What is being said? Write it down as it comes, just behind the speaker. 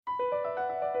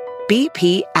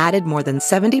BP added more than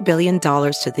 $70 billion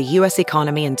to the U.S.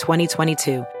 economy in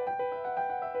 2022.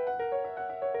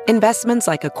 Investments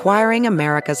like acquiring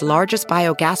America's largest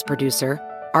biogas producer,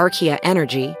 Archaea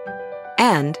Energy,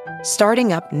 and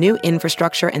starting up new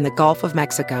infrastructure in the Gulf of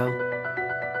Mexico.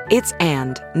 It's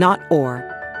and, not or.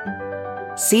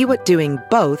 See what doing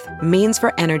both means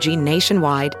for energy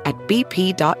nationwide at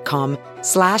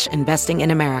bp.com/investing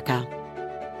in America.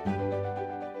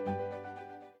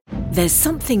 There's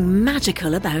something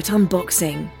magical about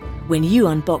unboxing. When you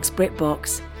unbox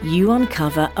BritBox, you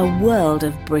uncover a world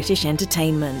of British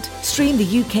entertainment. Stream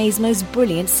the UK's most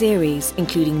brilliant series,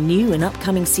 including new and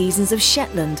upcoming seasons of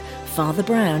Shetland, Father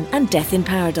Brown and Death in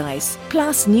Paradise.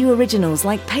 Plus new originals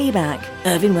like Payback,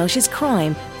 Irving Welsh's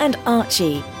Crime and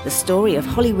Archie, the story of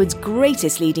Hollywood's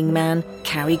greatest leading man,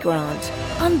 Cary Grant.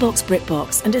 Unbox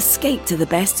BritBox and escape to the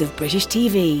best of British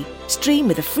TV. Stream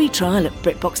with a free trial at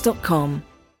BritBox.com.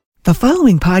 The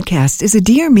following podcast is a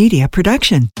Dear Media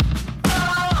production.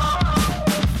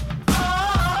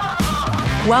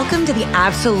 Welcome to the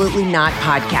Absolutely Not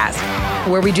podcast,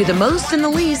 where we do the most and the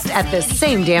least at the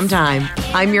same damn time.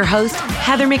 I'm your host,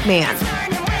 Heather McMahon.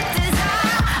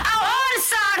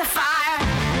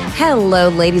 Hello,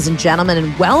 ladies and gentlemen,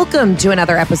 and welcome to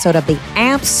another episode of the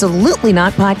Absolutely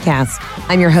Not podcast.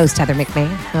 I'm your host, Heather McMahon.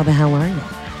 How the hell are you?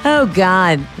 Oh,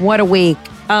 God, what a week.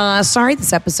 Sorry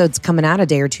this episode's coming out a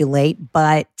day or two late,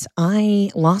 but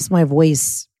I lost my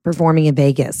voice performing in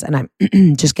Vegas, and I'm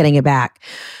just getting it back.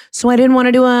 So I didn't want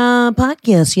to do a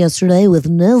podcast yesterday with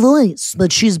no voice,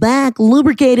 but she's back,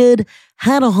 lubricated,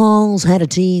 had a halls, had a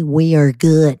tea. We are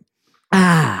good.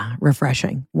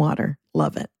 Refreshing water.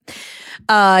 Love it.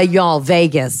 Y'all,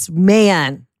 Vegas,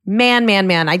 man.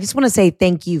 I just want to say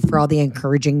thank you for all the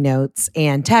encouraging notes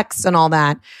and texts and all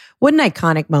that. What an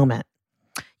iconic moment.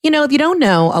 You know, if you don't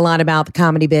know a lot about the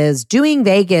comedy biz, doing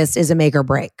Vegas is a make or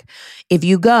break. If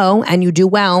you go and you do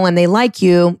well and they like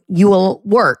you, you will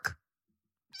work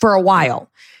for a while.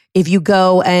 If you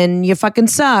go and you fucking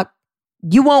suck,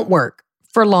 you won't work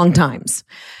for long times.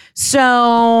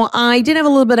 So I did have a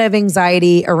little bit of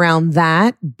anxiety around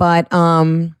that, but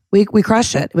we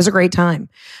crushed it. It was a great time.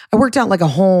 I worked out like a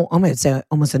whole, I'm going to say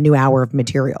almost a new hour of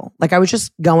material. Like I was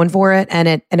just going for it and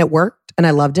it worked and I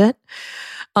loved it.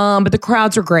 But the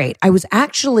crowds are great. I was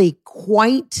actually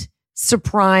quite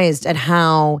surprised at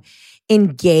how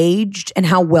engaged and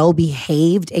how well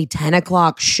behaved a 10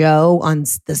 o'clock show on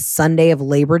the Sunday of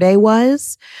Labor Day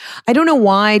was. I don't know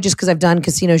why, just because I've done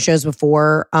casino shows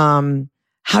before,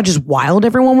 how just wild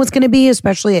everyone was going to be,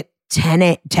 especially at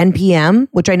 10 p.m.,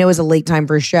 which I know is a late time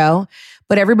for a show.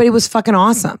 But everybody was fucking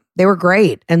awesome. They were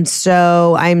great. And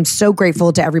so I'm so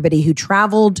grateful to everybody who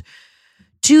traveled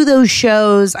to those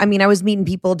shows. I mean, I was meeting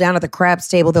people down at the craps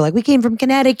table. They're like, we came from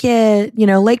Connecticut,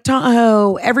 Lake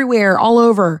Tahoe, everywhere, all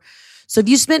over. So if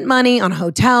you spent money on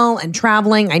hotel and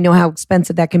traveling, I know how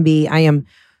expensive that can be. I am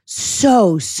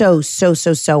so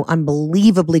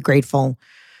unbelievably grateful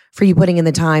for you putting in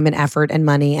the time and effort and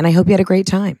money. And I hope you had a great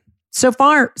time. So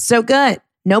far, so good.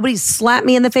 Nobody's slapped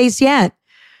me in the face yet.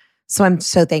 So I'm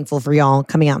so thankful for y'all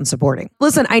coming out and supporting.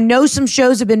 Listen, I know some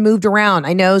shows have been moved around.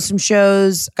 I know some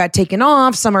shows got taken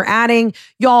off. Some are adding.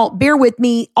 Y'all, bear with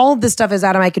me. All of this stuff is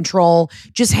out of my control.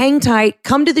 Just hang tight.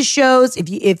 Come to the shows.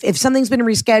 If something's been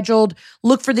rescheduled,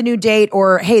 look for the new date.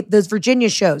 Or, hey, those Virginia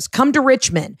shows, come to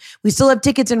Richmond. We still have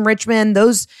tickets in Richmond.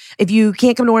 Those, if you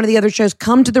can't come to one of the other shows,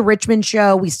 come to the Richmond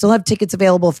show. We still have tickets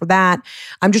available for that.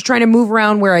 I'm just trying to move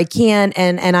around where I can.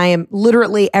 And I am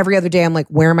literally every other day, I'm like,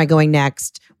 where am I going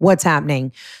next? What's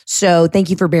happening? So thank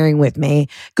you for bearing with me.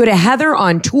 Go to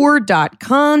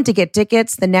heatherontour.com to get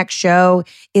tickets. The next show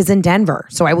is in Denver.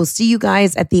 So I will see you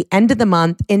guys at the end of the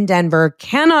month in Denver.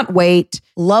 Cannot wait.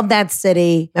 Love that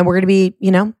city. And we're going to be,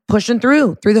 pushing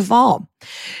through the fall.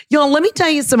 Y'all, let me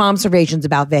tell you some observations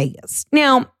about Vegas.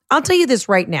 Now, I'll tell you this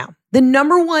right now. The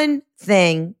number one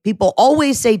thing people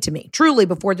always say to me, truly,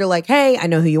 before they're like, hey, I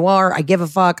know who you are. I give a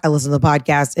fuck. I listen to the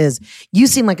podcast, is you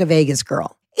seem like a Vegas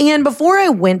girl. And before I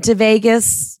went to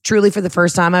Vegas, truly for the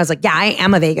first time, I was like, yeah, I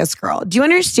am a Vegas girl. Do you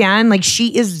understand? Like,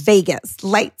 she is Vegas.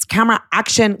 Lights, camera,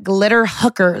 action, glitter,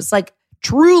 hookers. Like,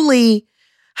 truly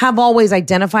have always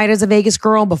identified as a Vegas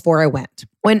girl before I went.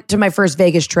 Went to my first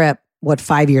Vegas trip,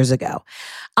 5 years ago.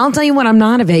 I'll tell you what, I'm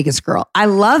not a Vegas girl. I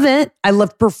love it. I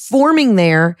love performing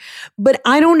there. But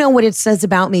I don't know what it says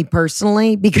about me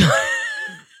personally because,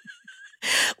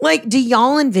 like, do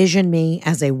y'all envision me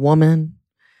as a woman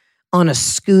on a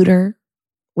scooter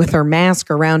with her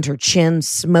mask around her chin,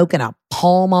 smoking a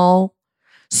Pall Mall,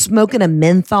 smoking a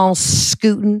menthol,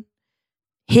 scooting,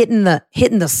 hitting the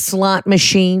slot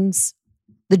machines,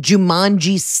 the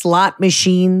Jumanji slot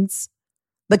machines,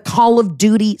 The Call of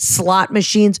Duty slot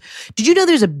machines. Did you know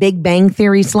there's a Big Bang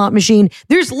Theory slot machine?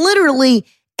 There's literally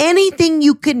anything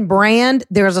you can brand,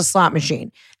 there's a slot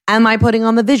machine. Am I putting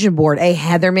on the vision board a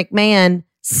Heather McMahon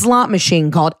slot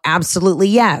machine called Absolutely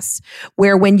Yes,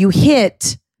 where when you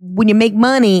make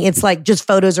money, it's like just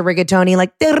photos of rigatoni,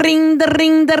 like the ring, the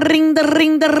ring, the ring, the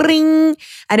ring, the ring.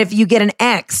 And if you get an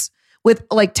X with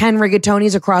like 10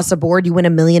 rigatonis across the board, you win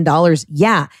 $1 million.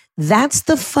 Yeah, that's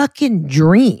the fucking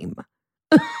dream.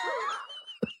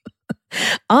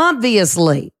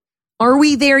 Obviously. Are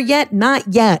we there yet?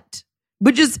 Not yet.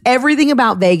 But just everything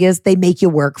about Vegas, they make you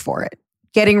work for it.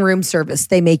 Getting room service,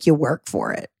 they make you work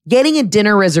for it. Getting a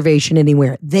dinner reservation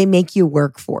anywhere, they make you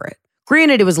work for it.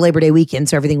 Granted, it was Labor Day weekend,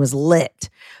 so everything was lit.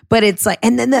 But it's like,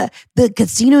 and then the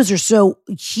casinos are so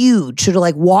huge. So to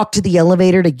like walk to the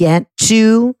elevator to get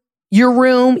to your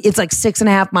room, it's like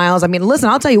 6.5 miles. I mean, listen,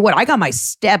 I'll tell you what, I got my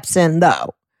steps in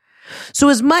though.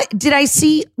 So did I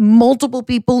see multiple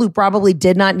people who probably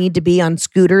did not need to be on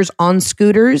scooters,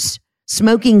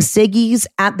 smoking ciggies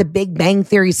at the Big Bang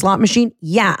Theory slot machine?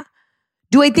 Yeah.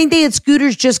 Do I think they had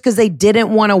scooters just because they didn't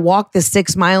want to walk the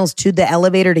 6 miles to the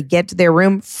elevator to get to their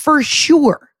room? For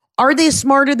sure. Are they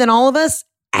smarter than all of us?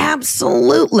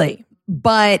 Absolutely.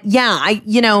 But yeah,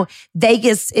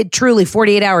 Vegas, it truly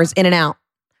 48 hours in and out.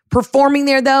 Performing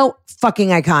there though, fucking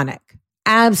iconic.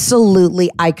 Absolutely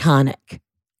iconic.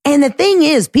 And the thing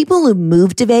is, people who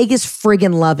move to Vegas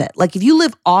friggin' love it. Like if you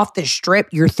live off the strip,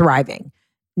 you're thriving.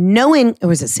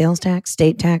 Was it sales tax,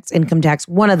 state tax, income tax?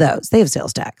 One of those. They have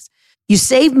sales tax. You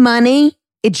save money.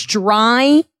 It's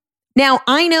dry. Now,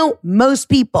 I know most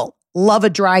people love a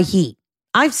dry heat.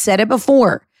 I've said it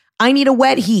before. I need a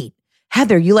wet heat.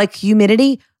 Heather, you like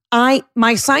humidity?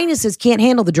 My sinuses can't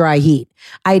handle the dry heat.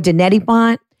 I had to neti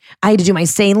pot. I had to do my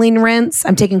saline rinse.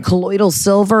 I'm taking colloidal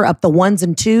silver up the 1s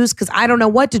and 2s because I don't know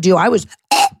what to do. I was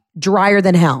drier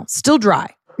than hell. Still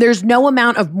dry. There's no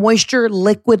amount of moisture,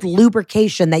 liquid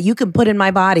lubrication that you can put in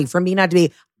my body for me not to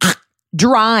be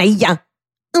dry.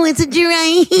 Oh, it's a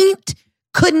dry heat.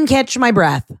 Couldn't catch my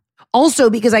breath. Also,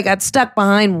 because I got stuck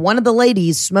behind one of the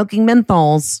ladies smoking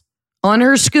menthols on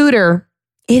her scooter.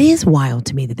 It is wild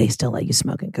to me that they still let you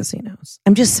smoke in casinos.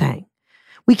 I'm just saying.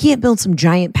 We can't build some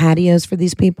giant patios for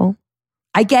these people.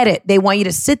 I get it. They want you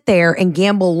to sit there and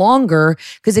gamble longer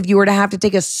because if you were to have to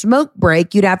take a smoke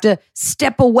break, you'd have to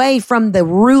step away from the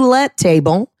roulette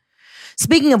table.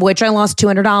 Speaking of which, I lost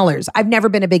 $200. I've never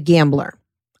been a big gambler.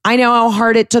 I know how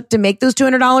hard it took to make those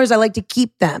 $200. I like to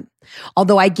keep them.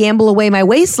 Although I gamble away my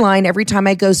waistline every time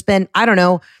I go spend,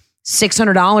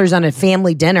 $600 on a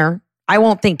family dinner. I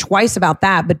won't think twice about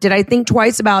that. But did I think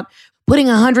twice about putting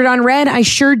 100 on red? I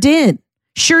sure did.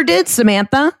 Sure did,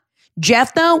 Samantha.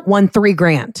 Jeff, though, won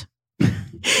 $3,000.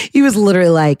 He was literally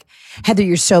like, Heather,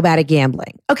 you're so bad at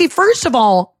gambling. Okay, first of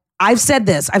all, I've said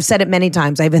this. I've said it many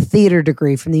times. I have a theater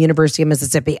degree from the University of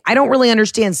Mississippi. I don't really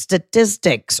understand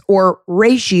statistics or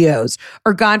ratios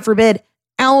or, God forbid,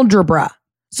 algebra.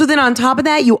 So then on top of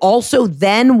that, you also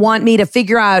then want me to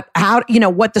figure out how,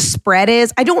 what the spread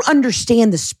is. I don't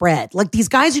understand the spread. Like these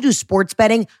guys who do sports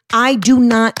betting, I do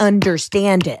not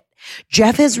understand it.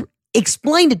 Jeff has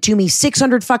explained it to me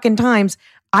 600 fucking times.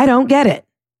 I don't get it.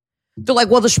 They're like,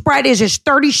 well, the spread is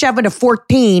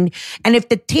 37-14. And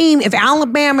if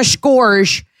Alabama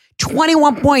scores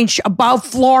 21 points above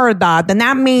Florida, then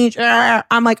that means,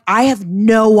 I'm like, I have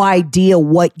no idea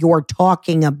what you're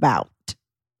talking about.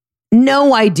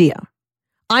 No idea.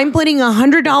 I'm putting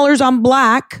 $100 on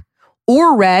black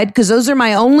or red because those are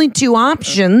my only two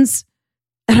options.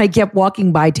 And I kept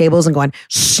walking by tables and going,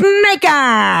 snake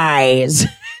eyes.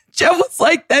 Jeff was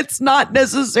like, that's not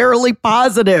necessarily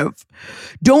positive.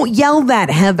 Don't yell that,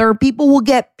 Heather. People will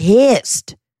get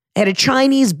pissed. I had a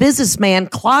Chinese businessman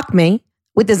clock me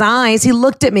with his eyes. He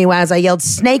looked at me as I yelled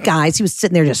snake eyes. He was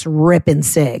sitting there just ripping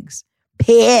cigs.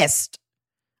 Pissed.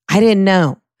 I didn't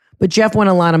know. But Jeff won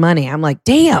a lot of money. I'm like,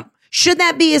 damn. Should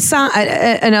that be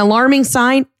an alarming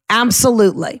sign?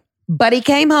 Absolutely. But he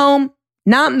came home,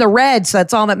 not in the red, so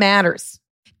that's all that matters.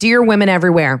 Dear women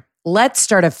everywhere, let's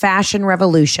start a fashion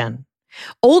revolution.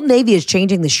 Old Navy is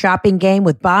changing the shopping game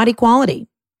with body quality.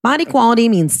 Body quality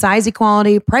means size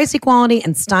equality, price equality,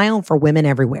 and style for women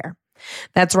everywhere.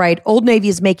 That's right. Old Navy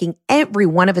is making every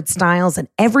one of its styles in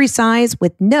every size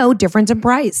with no difference in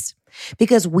price.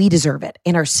 Because we deserve it,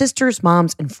 and our sisters,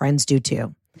 moms, and friends do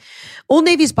too. Old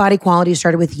Navy's body quality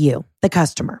started with you, the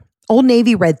customer. Old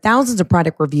Navy read thousands of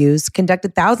product reviews,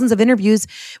 conducted thousands of interviews,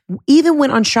 even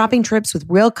went on shopping trips with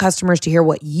real customers to hear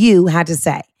what you had to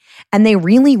say. And they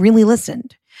really, really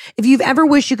listened. If you've ever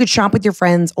wished you could shop with your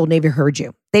friends, Old Navy heard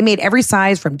you. They made every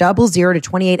size from 00 to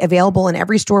 28 available in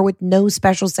every store with no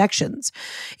special sections.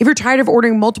 If you're tired of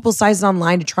ordering multiple sizes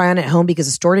online to try on at home because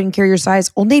the store didn't carry your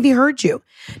size, Old Navy heard you.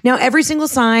 Now every single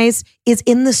size is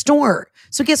in the store.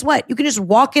 So guess what? You can just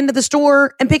walk into the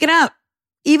store and pick it up.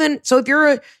 Even so, if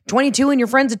you're a 22 and your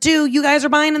friend's a 2, you guys are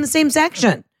buying in the same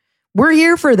section. We're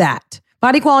here for that.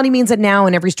 Body Quality means that now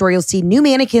in every store, you'll see new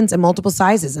mannequins in multiple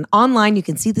sizes. And online, you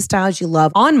can see the styles you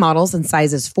love on models in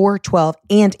sizes 4, 12,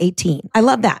 and 18. I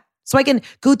love that. So I can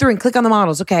go through and click on the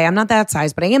models. Okay, I'm not that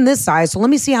size, but I am this size. So let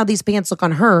me see how these pants look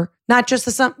on her, not just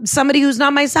somebody who's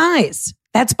not my size.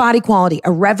 That's Body Quality,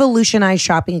 a revolutionized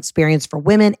shopping experience for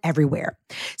women everywhere.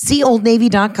 See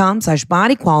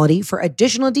oldnavy.com/body quality for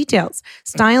additional details.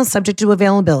 Styles subject to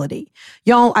availability.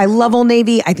 Y'all, I love Old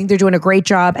Navy. I think they're doing a great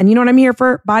job. And you know what I'm here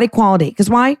for? Body quality. Because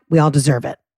why? We all deserve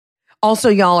it. Also,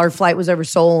 y'all, our flight was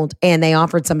oversold and they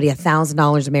offered somebody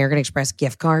 $1,000 American Express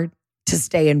gift card to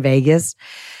stay in Vegas.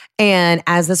 And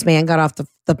as this man got off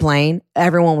the plane,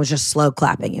 everyone was just slow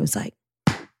clapping. It was like,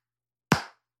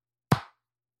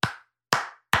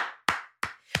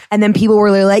 and then people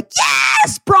were like,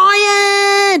 yes,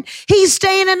 Brian, he's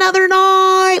staying another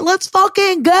night. Let's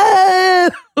fucking go.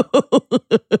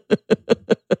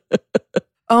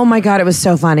 Oh my God, it was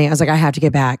so funny. I was like, I have to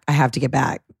get back. I have to get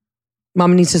back.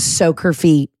 Mama needs to soak her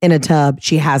feet in a tub.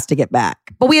 She has to get back.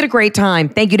 But we had a great time.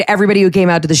 Thank you to everybody who came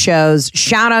out to the shows.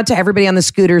 Shout out to everybody on the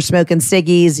scooter smoking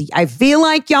ciggies. I feel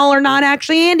like y'all are not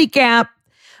actually handicapped,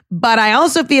 but I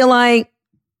also feel like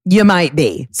you might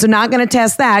be. So not going to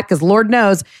test that because Lord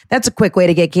knows that's a quick way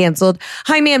to get canceled.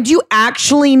 Hi, ma'am. Do you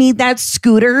actually need that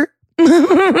scooter?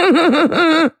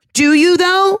 Do you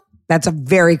though? That's a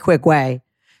very quick way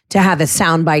to have a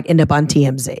soundbite end up on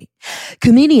TMZ.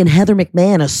 Comedian Heather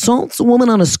McMahon assaults a woman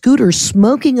on a scooter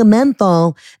smoking a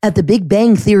menthol at the Big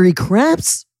Bang Theory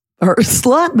craps or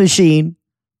slot machine.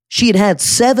 She had had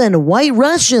 7 white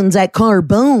Russians at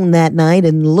Carbone that night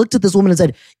and looked at this woman and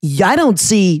said, yeah, I don't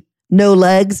see no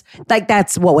legs. Like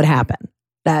that's what would happen.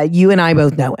 You and I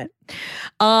both know it.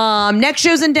 Next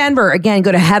show's in Denver. Again,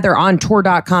 go to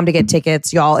heatherontour.com to get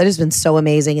tickets. Y'all, it has been so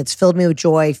amazing. It's filled me with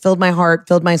joy, filled my heart,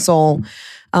 filled my soul.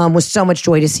 With so much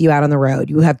joy to see you out on the road.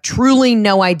 You have truly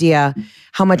no idea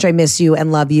how much I miss you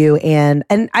and love you. And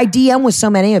I DM with so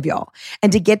many of y'all.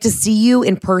 And to get to see you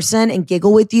in person and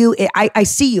giggle with you, I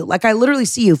see you. Like I literally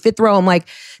see you. 5th row, I'm like,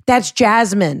 that's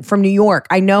Jasmine from New York.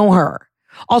 I know her.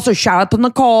 Also, shout out to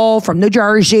Nicole from New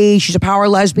Jersey. She's a power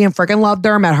lesbian. Freaking loved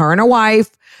her. Met her and her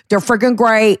wife. They're freaking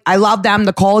great. I love them.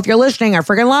 Nicole, if you're listening, I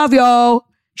freaking love you.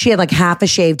 She had like half a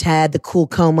shaved head, the cool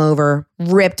comb over,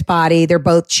 ripped body.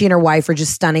 She and her wife are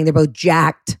just stunning. They're both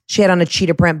jacked. She had on a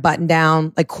cheetah print button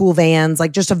down, like cool Vans,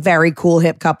 like just a very cool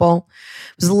hip couple.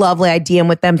 It was lovely. I DM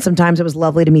with them. Sometimes it was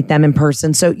lovely to meet them in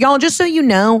person. So y'all, just so you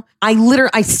know, I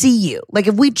see you. Like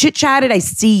if we chit chatted, I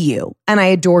see you and I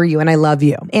adore you and I love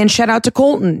you. And shout out to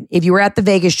Colton. If you were at the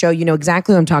Vegas show, you know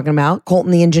exactly what I'm talking about.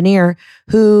 Colton, the engineer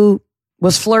who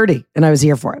was flirty and I was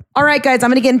here for it. All right, guys, I'm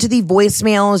going to get into the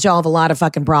voicemails. Y'all have a lot of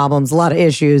fucking problems, a lot of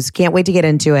issues. Can't wait to get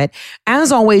into it.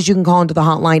 As always, you can call into the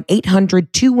hotline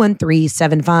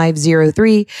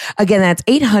 800-213-7503. Again, that's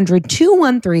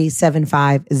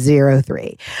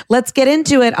 800-213-7503. Let's get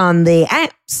into it on the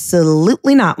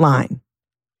Absolutely Not line.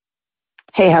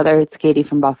 Hey, Heather, it's Katie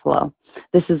from Buffalo.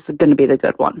 This is going to be the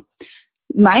good one.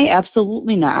 My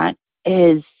absolutely not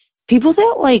is people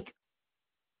that like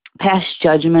pass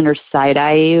judgment or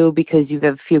side-eye you because you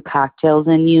have a few cocktails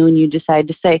in you and you decide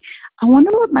to say, I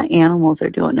wonder what my animals are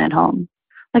doing at home.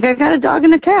 Like, I got a dog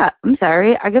and a cat. I'm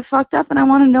sorry. I get fucked up and I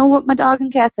want to know what my dog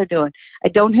and cats are doing. I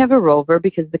don't have a rover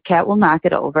because the cat will knock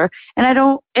it over.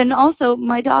 And also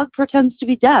my dog pretends to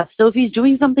be deaf. So if he's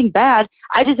doing something bad,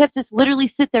 I just have to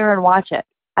literally sit there and watch it.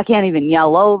 I can't even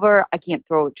yell over. I can't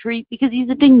throw a treat because he's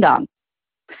a ding-dong.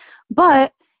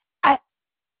 But I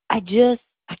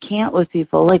can't with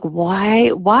people. Like,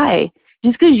 why?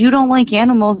 Just because you don't like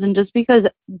animals and just because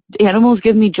animals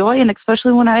give me joy, and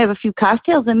especially when I have a few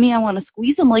cocktails in me, I want to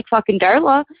squeeze them like fucking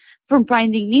Darla from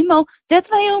Finding Nemo. That's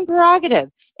my own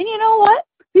prerogative. And you know what?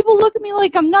 People look at me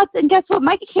like I'm nuts, and guess what?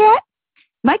 My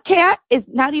cat is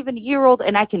not even a year old,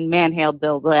 and I can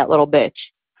manhandle that little bitch.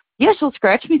 Yeah, she'll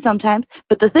scratch me sometimes,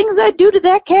 but the things I do to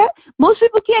that cat, most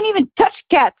people can't even touch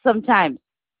cats sometimes.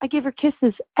 I give her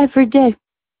kisses every day.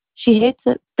 She hates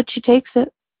it, but she takes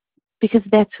it because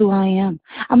that's who I am.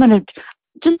 I'm going to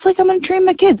train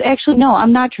my kids. Actually, no,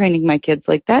 I'm not training my kids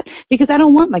like that because I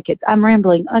don't want my kids. I'm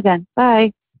rambling again.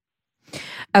 Bye.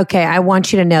 Okay, I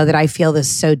want you to know that I feel this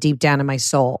so deep down in my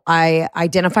soul. I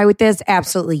identify with this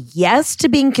absolutely. Yes to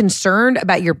being concerned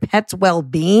about your pet's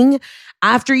well-being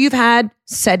after you've had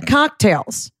said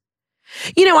cocktails.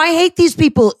 You know, I hate these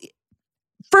people.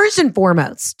 First and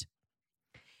foremost,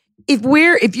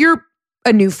 if you're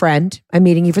a new friend, I'm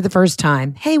meeting you for the first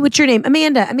time. Hey, what's your name?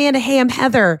 Amanda. Amanda, hey, I'm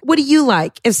Heather. What do you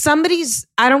like? If somebody's,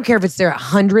 I don't care if it's their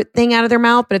 100th thing out of their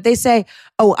mouth, but if they say,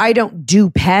 oh, I don't do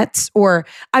pets, or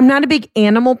I'm not a big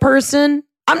animal person,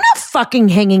 I'm not fucking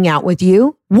hanging out with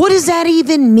you. What does that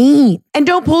even mean? And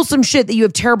don't pull some shit that you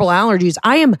have terrible allergies.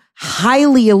 I am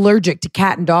highly allergic to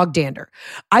cat and dog dander.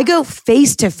 I go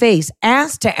face to face,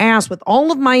 ass to ass with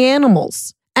all of my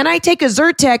animals. And I take a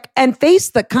Zyrtec and face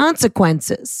the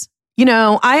consequences. You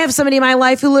know, I have somebody in my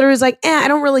life who literally is like, I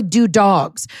don't really do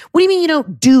dogs. What do you mean you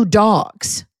don't do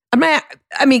dogs? I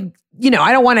mean, you know,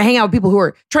 I don't want to hang out with people who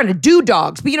are trying to do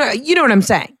dogs, but you know what I'm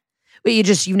saying. But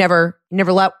you've never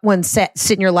let one sit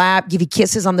in your lap, give you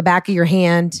kisses on the back of your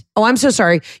hand. Oh, I'm so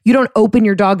sorry. You don't open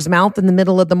your dog's mouth in the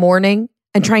middle of the morning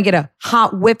and try and get a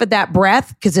hot whiff of that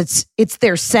breath because it's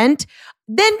their scent.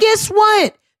 Then guess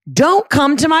what? Don't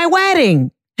come to my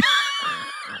wedding.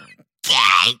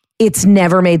 It's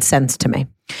never made sense to me.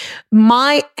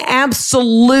 My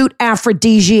absolute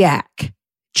aphrodisiac.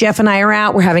 Jeff and I are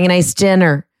out. We're having a nice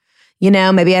dinner. You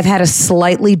know, maybe I've had a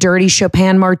slightly dirty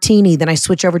Chopin martini. Then I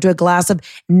switch over to a glass of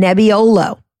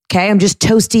Nebbiolo. Okay, I'm just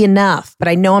toasty enough, but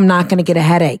I know I'm not going to get a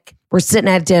headache. We're sitting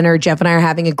at dinner. Jeff and I are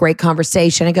having a great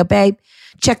conversation. I go, babe,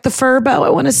 check the Furbo.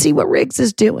 I want to see what Riggs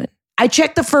is doing. I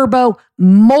checked the Furbo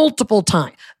multiple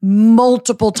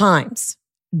times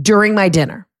during my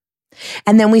dinner.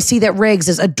 And then we see that Riggs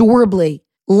is adorably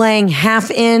laying half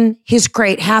in his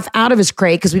crate, half out of his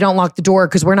crate because we don't lock the door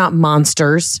because we're not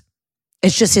monsters.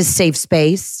 It's just his safe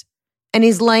space. And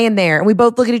he's laying there. And we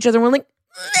both look at each other and we're like,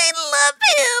 I love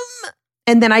him.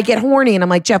 And then I get horny and I'm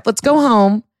like, Jeff, let's go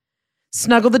home,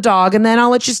 snuggle the dog, and then I'll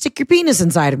let you stick your penis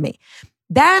inside of me.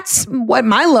 That's what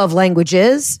my love language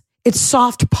is. It's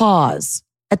soft paws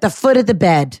at the foot of the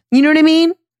bed. You know what I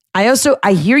mean?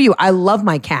 I hear you. I love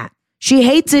my cat. She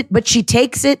hates it, but she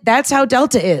takes it. That's how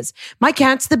Delta is. My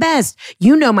cat's the best.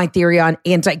 You know my theory on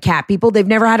anti-cat people. They've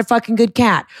never had a fucking good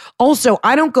cat. Also,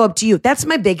 I don't go up to you. That's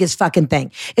my biggest fucking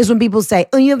thing is when people say,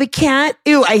 oh, you have a cat?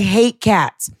 Ew, I hate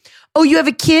cats. Oh, you have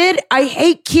a kid? I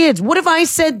hate kids. What if I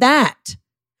said that?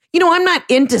 You know, I'm not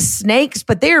into snakes,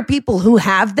 but there are people who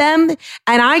have them,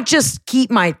 and I just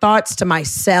keep my thoughts to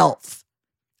myself.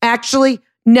 Actually,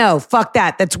 no, fuck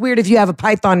that. That's weird if you have a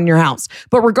python in your house.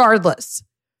 But regardless,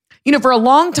 you know, for a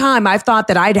long time, I've thought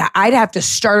that I'd have to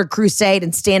start a crusade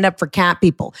and stand up for cat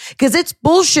people because it's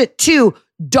bullshit too,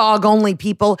 dog-only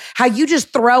people. How you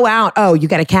just throw out, oh, you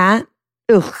got a cat?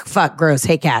 Ugh, fuck, gross,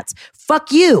 hate cats.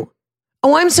 Fuck you.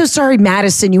 Oh, I'm so sorry,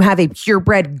 Madison, you have a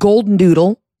purebred golden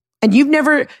doodle and you've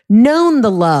never known the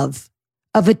love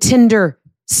of a tender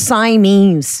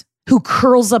Siamese who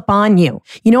curls up on you.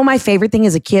 You know what my favorite thing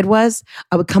as a kid was?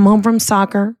 I would come home from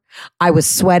soccer. I was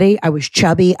sweaty. I was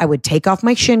chubby. I would take off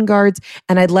my shin guards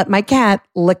and I'd let my cat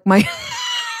lick my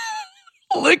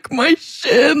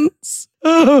shins.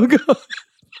 Oh, God.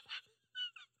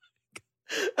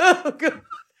 Oh, God.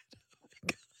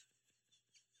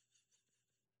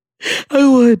 I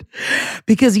would.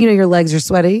 Because, you know, your legs are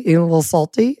sweaty, you're a little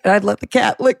salty. And I'd let the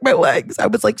cat lick my legs. I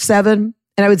was like 7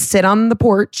 and I would sit on the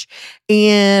porch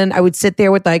and I would sit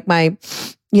there with like my,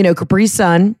 you know, Capri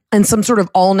Sun and some sort of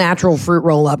all natural fruit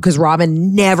roll up because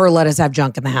Robin never let us have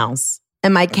junk in the house.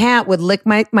 And my cat would lick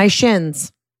my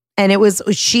shins. And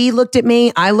she looked at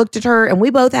me, I looked at her, and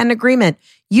we both had an agreement.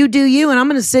 You do you, and I'm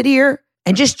going to sit here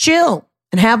and just chill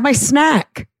and have my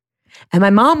snack. And my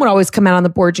mom would always come out on the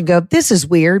porch and go, this is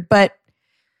weird, but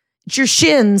it's your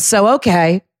shins, so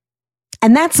okay.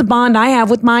 And that's the bond I have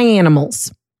with my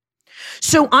animals.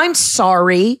 So I'm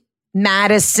sorry,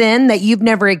 Madison, that you've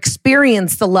never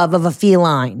experienced the love of a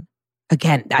feline.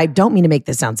 Again, I don't mean to make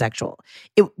this sound sexual.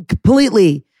 It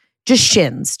completely just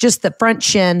shins, just the front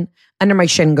shin under my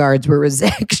shin guards where it was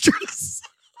extras.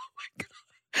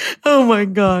 Oh my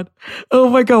God. Oh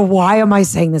my God. Why am I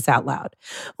saying this out loud?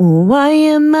 Why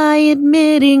am I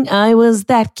admitting I was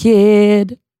that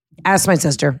kid? Ask my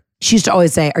sister. She used to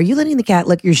always say, are you letting the cat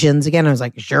lick your shins again? I was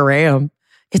like, sure am.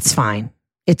 It's fine.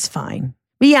 It's fine.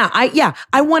 But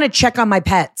I want to check on my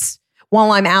pets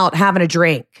while I'm out having a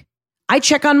drink. I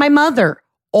check on my mother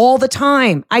all the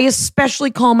time. I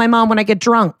especially call my mom when I get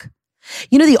drunk.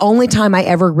 You know, the only time I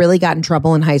ever really got in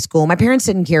trouble in high school, my parents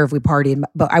didn't care if we partied,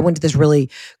 but I went to this really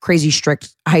crazy,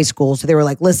 strict high school. So they were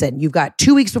like, listen, you've got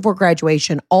 2 weeks before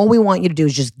graduation. All we want you to do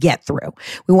is just get through.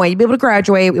 We want you to be able to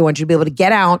graduate. We want you to be able to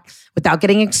get out without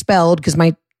getting expelled because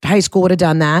my high school would have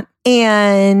done that.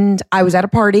 And I was at a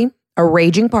party, a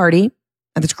raging party.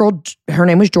 And this girl, her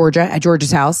name was Georgia, at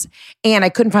Georgia's house. And I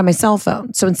couldn't find my cell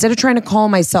phone. So instead of trying to call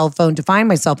my cell phone to find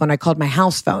my cell phone, I called my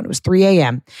house phone. It was 3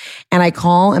 a.m. And I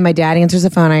call and my dad answers the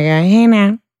phone. I go, hey,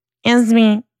 now, it's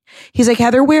me. He's like,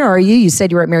 Heather, where are you? You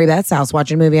said you were at Mary Beth's house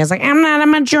watching a movie. I was like, I'm not.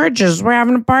 I'm at George's. We're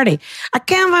having a party. I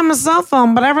can't find my cell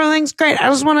phone, but everything's great. I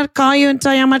just wanted to call you and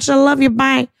tell you how much I love you.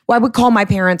 Bye. Well, I would call my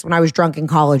parents when I was drunk in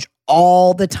college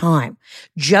all the time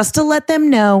just to let them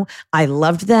know I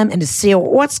loved them and to see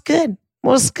what's good.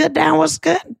 What's good now? What's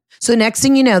good? So next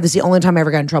thing you know, this is the only time I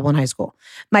ever got in trouble in high school.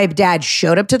 My dad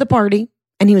showed up to the party.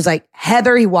 And he was like,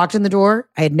 Heather, he walked in the door.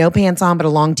 I had no pants on, but a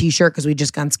long t-shirt because we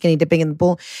just gone skinny dipping in the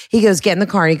pool. He goes, get in the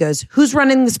car. And he goes, who's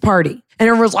running this party? And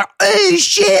everyone's like, hey,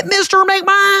 shit, Mr.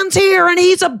 McMahon's here. And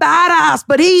he's a badass,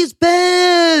 but he's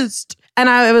pissed. And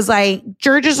I was like,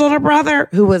 George's older brother,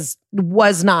 who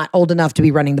was not old enough to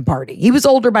be running the party. He was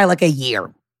older by like a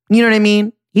year. You know what I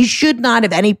mean? He should not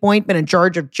have at any point been in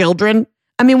charge of children.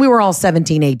 I mean, we were all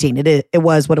 17, 18. It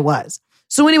was what it was.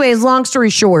 So anyways, long story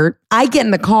short, I get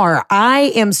in the car.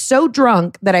 I am so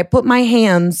drunk that I put my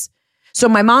hands. So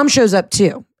my mom shows up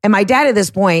too. And my dad at this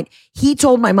point, he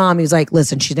told my mom, he was like,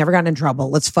 listen, she's never gotten in trouble.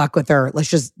 Let's fuck with her. Let's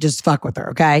just fuck with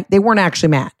her. Okay. They weren't actually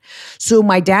mad. So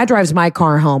my dad drives my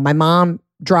car home. My mom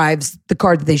drives the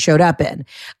car that they showed up in.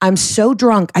 I'm so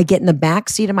drunk. I get in the back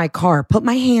seat of my car, put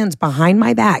my hands behind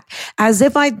my back as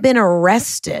if I've been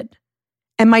arrested.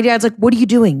 And my dad's like, what are you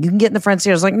doing? You can get in the front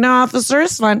seat. I was like, no, officer,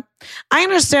 it's fine. I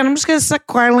understand. I'm just going to sit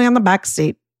quietly on the back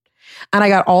seat. And I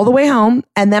got all the way home.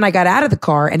 And then I got out of the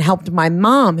car and helped my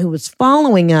mom, who was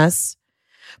following us,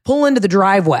 pull into the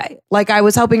driveway. Like I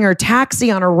was helping her taxi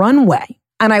on a runway.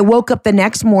 And I woke up the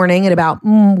next morning at about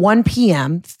 1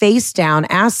 p.m., face down,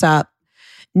 ass up,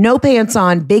 no pants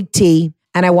on, big T.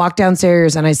 And I walked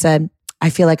downstairs and I said, I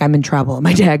feel like I'm in trouble. And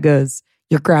my dad goes,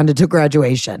 you're grounded till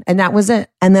graduation. And that was it.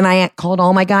 And then I called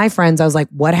all my guy friends. I was like,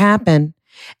 what happened?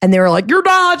 And they were like, your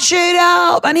dad showed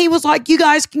up. And he was like, you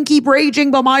guys can keep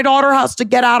raging, but my daughter has to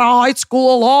get out of high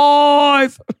school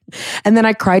alive. And then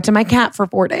I cried to my cat for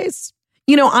 4 days.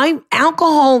 You know,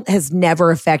 alcohol has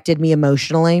never affected me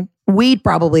emotionally. Weed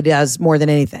probably does more than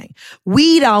anything.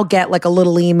 Weed, I'll get like a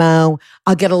little emo.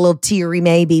 I'll get a little teary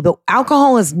maybe, but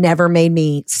alcohol has never made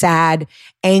me sad,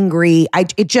 angry.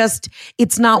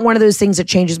 It's not one of those things that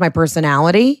changes my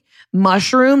personality.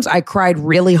 Mushrooms, I cried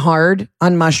really hard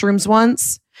on mushrooms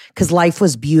once because life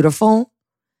was beautiful.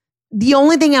 The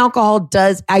only thing alcohol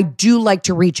does, I do like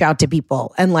to reach out to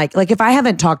people. And like if I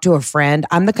haven't talked to a friend,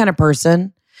 I'm the kind of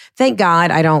person, thank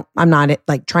God I'm not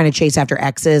like trying to chase after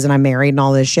exes and I'm married and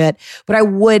all this shit. But I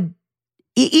would,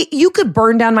 you could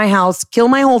burn down my house, kill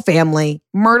my whole family,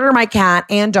 murder my cat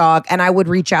and dog. And I would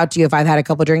reach out to you if I've had a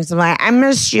couple drinks. I'm like, I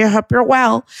miss you. Hope you're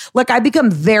well. Look, I become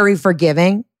very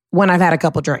forgiving when I've had a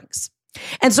couple drinks.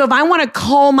 And so if I want to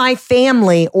call my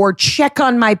family or check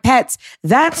on my pets,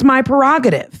 that's my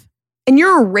prerogative. And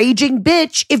you're a raging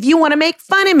bitch if you want to make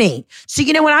fun of me. So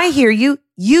you know what? I hear you.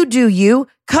 You do you.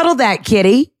 Cuddle that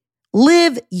kitty.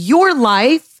 Live your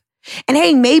life. And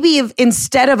hey, maybe if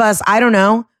instead of us, I don't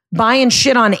know, buying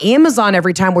shit on Amazon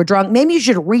every time we're drunk, maybe you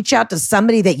should reach out to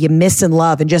somebody that you miss and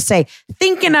love and just say,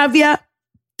 thinking of you.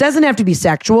 Doesn't have to be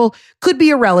sexual. Could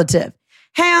be a relative.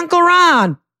 Hey, Uncle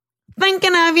Ron,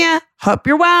 thinking of you. Hope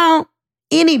you're well.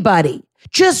 Anybody.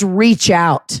 Just reach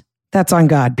out. That's on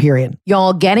God, period.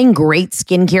 Y'all, getting great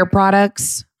skincare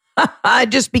products, it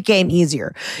just became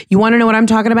easier. You want to know what I'm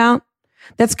talking about?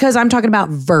 That's because I'm talking about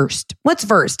Versed. What's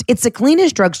Versed? It's the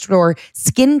cleanest drugstore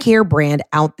skincare brand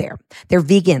out there. They're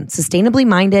vegan, sustainably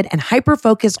minded, and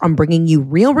hyper-focused on bringing you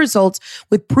real results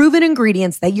with proven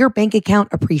ingredients that your bank account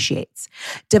appreciates.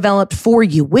 Developed for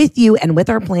you, with you, and with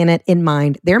our planet in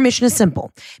mind, their mission is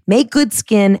simple. Make good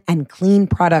skin and clean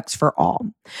products for all.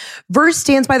 Versed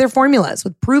stands by their formulas.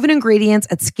 With proven ingredients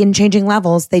at skin-changing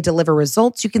levels, they deliver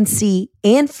results you can see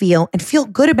and feel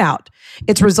good about.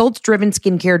 It's results-driven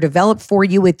skincare developed for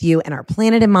you, with you, and our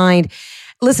planet in mind.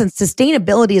 Listen,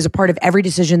 sustainability is a part of every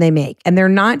decision they make. And they're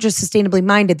not just sustainably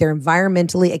minded, they're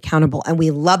environmentally accountable. And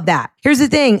we love that. Here's the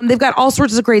thing. They've got all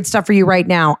sorts of great stuff for you right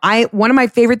now. One of my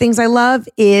favorite things I love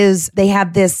is they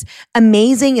have this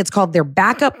amazing, it's called their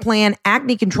Backup Plan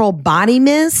Acne Control Body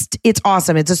Mist. It's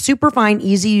awesome. It's a super fine,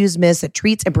 easy to use mist that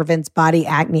treats and prevents body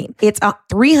acne. It's a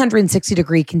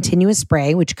 360-degree continuous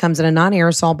spray, which comes in a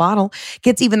non-aerosol bottle.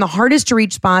 Gets even the hardest to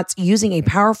reach spots using a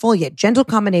powerful yet gentle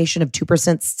combination of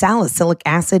 2% salicylic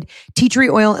acid, tea tree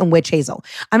oil, and witch hazel.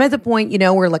 I'm at the point,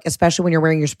 where like, especially when you're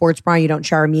wearing your sports bra and you don't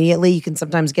shower immediately, you can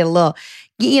sometimes get a little,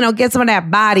 get some of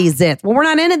that body zit. Well, we're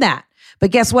not into that.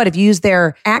 But guess what? If you use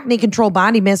their acne control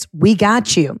body mist, we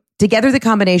got you. Together, the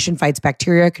combination fights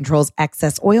bacteria, controls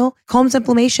excess oil, calms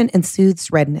inflammation, and soothes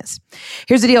redness.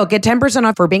 Here's the deal. Get 10%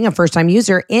 off for being a first-time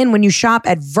user in when you shop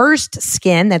at Versed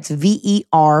Skin. That's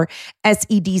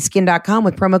VERSED skin.com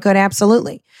with promo code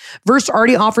ABSOLUTELY. Versed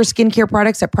already offers skincare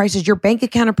products at prices your bank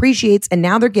account appreciates, and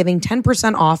now they're giving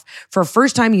 10% off for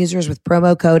first-time users with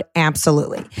promo code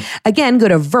ABSOLUTELY. Again, go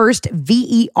to Versed,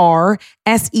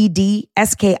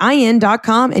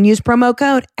 VERSEDSKIN.com and use promo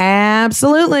code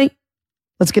ABSOLUTELY.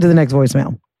 Let's get to the next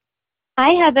voicemail.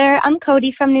 Hi, Heather. I'm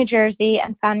Cody from New Jersey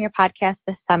and found your podcast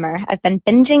this summer. I've been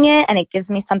binging it, and it gives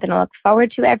me something to look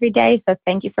forward to every day, so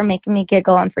thank you for making me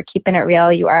giggle and for keeping it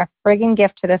real. You are a friggin'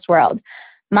 gift to this world.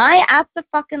 My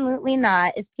abso-fucking-lutely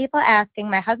not is people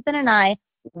asking my husband and I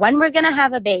when we're going to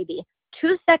have a baby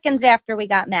 2 seconds after we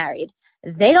got married.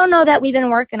 They don't know that we've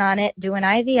been working on it, doing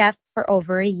IVF for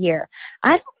over a year.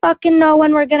 I don't fucking know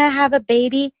when we're going to have a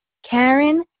baby.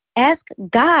 Karen, ask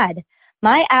God.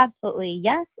 My absolutely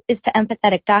yes is to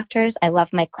empathetic doctors. I love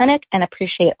my clinic and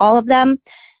appreciate all of them.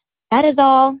 That is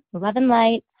all. Love and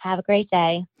light. Have a great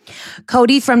day.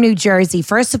 Cody from New Jersey.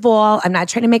 First of all, I'm not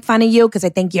trying to make fun of you because I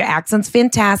think your accent's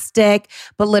fantastic,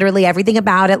 but literally everything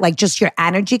about it, like just your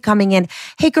energy coming in.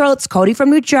 Hey girl, it's Cody from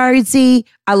New Jersey.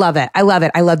 I love it. I love it.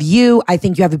 I love you. I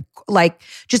think you have like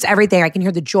just everything. I can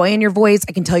hear the joy in your voice.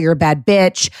 I can tell you're a bad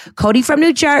bitch. Cody from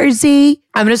New Jersey.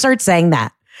 I'm going to start saying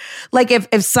that. Like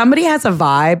if somebody has a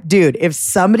vibe, dude, if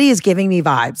somebody is giving me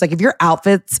vibes, like if your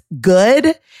outfit's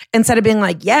good, instead of being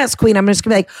like, yes, queen, I'm just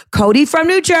gonna be like, Cody from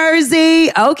New Jersey.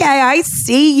 Okay, I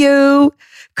see you.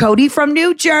 Cody from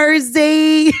New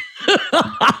Jersey.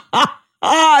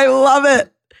 I love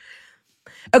it.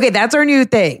 Okay, that's our new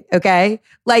thing, okay?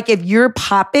 Like if you're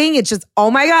popping, it's just, oh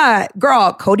my God,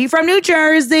 girl, Cody from New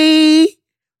Jersey.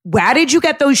 Where did you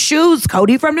get those shoes?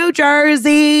 Cody from New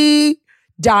Jersey.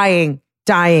 Dying.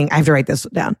 I have to write this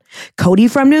down. Cody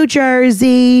from New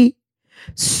Jersey.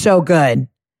 So good.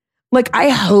 Like, I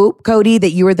hope, Cody,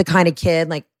 that you were the kind of kid,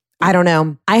 like, I don't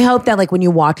know. I hope that like when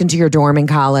you walk into your dorm in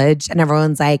college and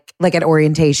everyone's like at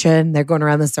orientation, they're going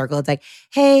around the circle. It's like,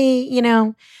 hey,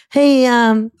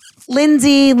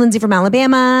 Lindsay from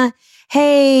Alabama.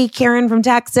 Hey, Karen from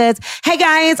Texas. Hey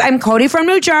guys, I'm Cody from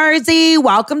New Jersey.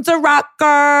 Welcome to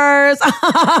Rutgers.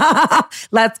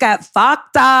 Let's get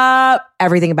fucked up.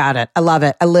 Everything about it. I love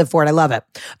it. I live for it. I love it.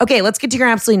 Okay, let's get to your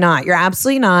absolutely not. Your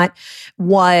absolutely not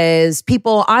was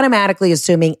people automatically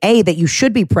assuming A, that you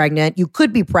should be pregnant, you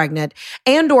could be pregnant,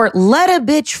 and or let a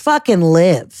bitch fucking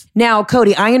live. Now,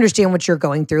 Cody, I understand what you're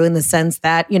going through in the sense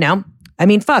that, I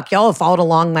mean, fuck, y'all have followed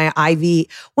along my IV.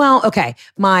 Well, okay.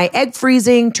 My egg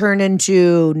freezing turned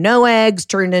into no eggs,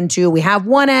 turned into we have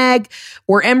one egg,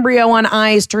 or embryo on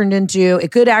ice, turned into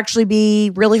it could actually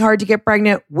be really hard to get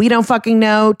pregnant. We don't fucking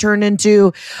know. Turned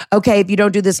into, okay, if you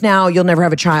don't do this now, you'll never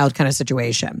have a child kind of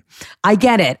situation. I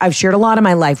get it. I've shared a lot of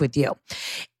my life with you.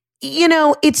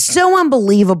 It's so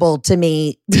unbelievable to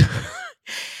me.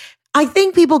 I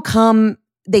think people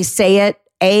they say it,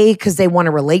 A, because they want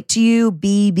to relate to you,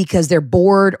 B, because they're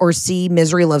bored, or C,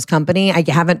 misery loves company. I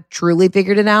haven't truly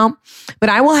figured it out. But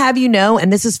I will have you know,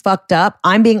 and this is fucked up,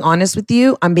 I'm being honest with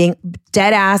you. I'm being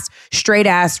dead ass, straight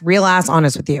ass, real ass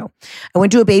honest with you. I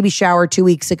went to a baby shower 2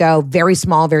 weeks ago, very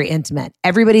small, very intimate.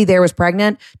 Everybody there was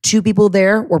pregnant. 2 people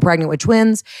there were pregnant with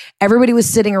twins. Everybody was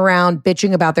sitting around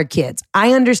bitching about their kids.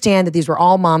 I understand that these were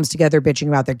all moms together bitching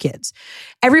about their kids.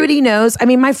 Everybody knows,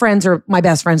 my friends are my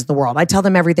best friends in the world. I tell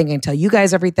them everything. I tell you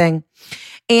guys everything.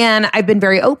 And I've been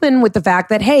very open with the fact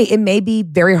that, hey, it may be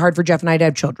very hard for Jeff and I to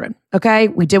have children. Okay.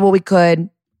 We did what we could,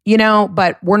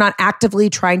 but we're not actively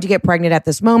trying to get pregnant at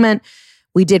this moment.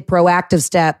 We did proactive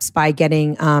steps by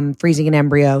getting, freezing an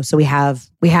embryo. So we have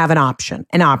an option,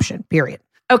 period.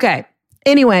 Okay.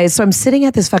 Anyway, so I'm sitting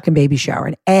at this fucking baby shower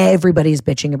and everybody's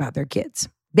bitching about their kids.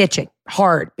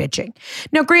 Hard bitching.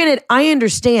 Now, granted, I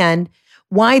understand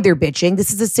why they're bitching.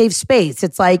 This is a safe space.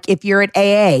 It's like if you're at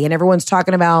AA and everyone's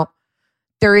talking about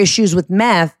their issues with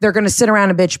meth, they're going to sit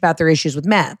around and bitch about their issues with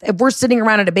meth. If we're sitting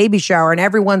around at a baby shower and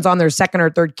everyone's on their second or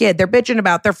third kid, they're bitching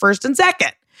about their first and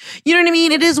second. You know what I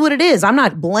mean? It is what it is. I'm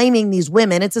not blaming these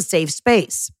women. It's a safe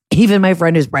space. Even my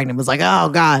friend who's pregnant was like, oh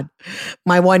God,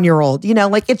 my 1-year-old,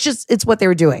 it's what they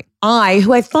were doing.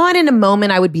 Who I thought in a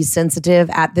moment I would be sensitive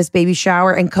at this baby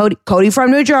shower, and Cody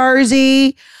from New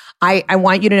Jersey, I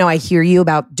want you to know I hear you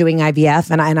about doing IVF,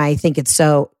 and I think it's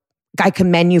so, I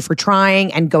commend you for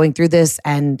trying and going through this,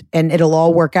 and it'll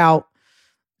all work out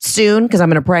soon because I'm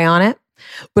going to pray on it.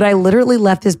 But I literally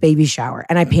left this baby shower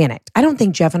and I panicked. I don't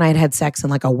think Jeff and I had had sex in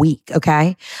like a week,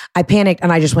 okay? I panicked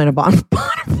and I just went and bought a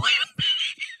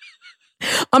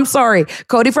I'm sorry.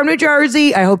 Cody from New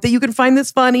Jersey. I hope that you can find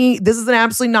this funny. This is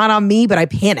absolutely not on me, but I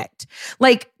panicked.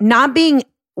 Like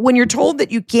when you're told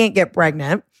that you can't get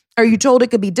pregnant, or you told it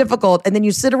could be difficult, and then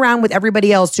you sit around with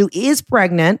everybody else who is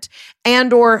pregnant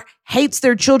and or hates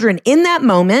their children in that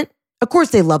moment. Of course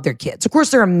they love their kids. Of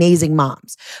course they're amazing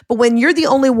moms. But when you're the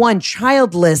only one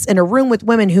childless in a room with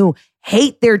women who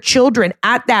hate their children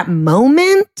at that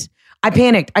moment, I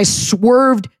panicked. I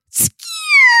swerved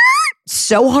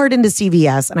so hard into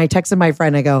CVS, and I texted my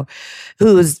friend, I go,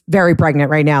 who's very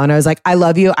pregnant right now. And I was like, I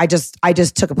love you. I just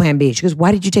took a plan B. She goes,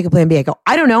 why did you take a plan B? I go,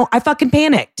 I don't know. I fucking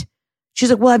panicked. She's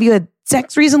like, well, have you had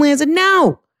sex recently? I said,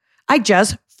 no, I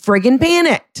just friggin'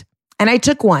 panicked. And I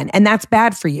took one, and that's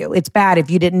bad for you. It's bad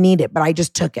if you didn't need it, but I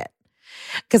just took it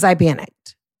because I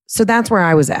panicked. So that's where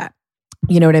I was at.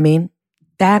 You know what I mean?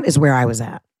 That is where I was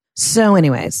at. So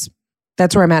anyways,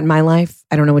 that's where I'm at in my life.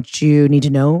 I don't know what you need to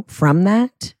know from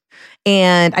that.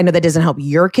 And I know that doesn't help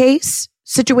your case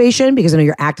situation because I know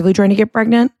you're actively trying to get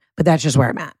pregnant, but that's just where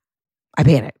I'm at. I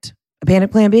panicked. I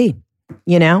panicked plan B.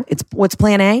 You know, what's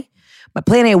plan A? But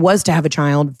plan A was to have a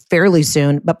child fairly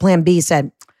soon, but plan B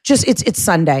said, it's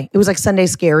Sunday. It was like Sunday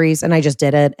scaries, and I just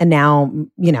did it. And now,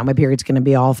 you know, my period's going to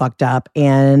be all fucked up,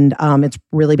 and it's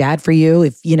really bad for you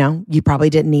if, you know, you probably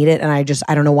didn't need it. And I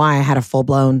don't know why I had a full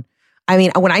blown. I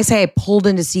mean, when I say I pulled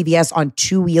into CVS on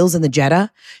 2 wheels in the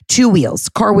Jetta, 2 wheels,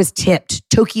 car was tipped,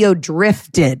 Tokyo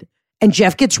drifted. And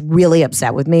Jeff gets really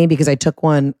upset with me because I took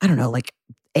one, I don't know, like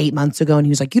 8 months ago. And he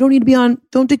was like, you don't need to be on,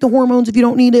 don't take the hormones if you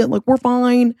don't need it. Like, we're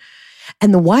fine.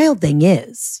 And the wild thing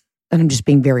is, and I'm just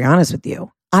being very honest with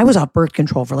you, I was off birth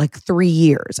control for like 3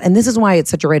 years. And this is why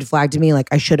it's such a red flag to me. Like,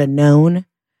 I should have known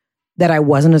that I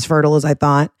wasn't as fertile as I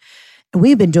thought. And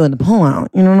we've been doing the pullout,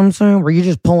 you know what I'm saying? Where you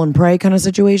just pull and pray kind of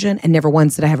situation. And never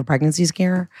once did I have a pregnancy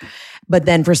scare. But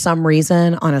then for some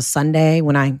reason on a Sunday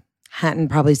when I hadn't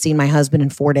probably seen my husband in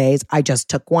 4 days, I just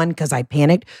took one because I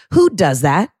panicked. Who does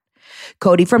that?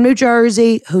 Cody from New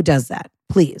Jersey. Who does that?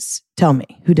 Please tell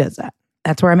me who does that.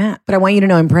 That's where I'm at. But I want you to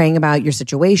know I'm praying about your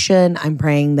situation. I'm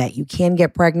praying that you can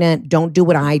get pregnant. Don't do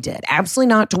what I did. Absolutely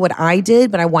not to what I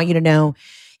did, but I want you to know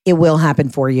it will happen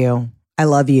for you. I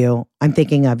love you. I'm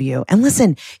thinking of you. And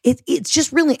listen, it's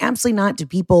just really absolutely not to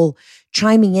people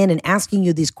chiming in and asking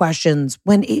you these questions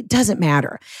when it doesn't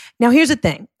matter. Now, here's the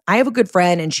thing. I have a good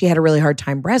friend and she had a really hard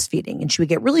time breastfeeding, and she would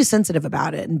get really sensitive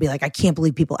about it and be like, I can't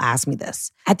believe people ask me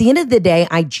this. At the end of the day,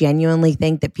 I genuinely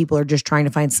think that people are just trying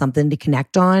to find something to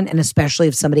connect on. And especially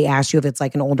if somebody asks you if it's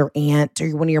like an older aunt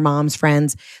or one of your mom's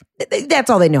friends, that's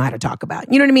all they know how to talk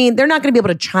about. You know what I mean? They're not going to be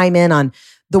able to chime in on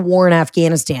the war in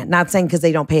Afghanistan. Not saying because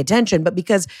they don't pay attention, but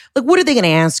because, like, what are they going to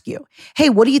ask you? Hey,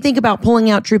 what do you think about pulling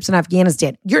out troops in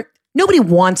Afghanistan? Nobody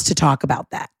wants to talk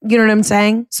about that. You know what I'm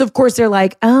saying? So of course they're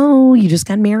like, oh, you just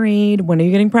got married. When are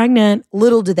you getting pregnant?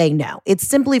 Little do they know. It's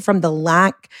simply from the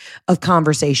lack of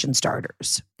conversation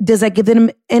starters. Does that give them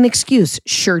an excuse?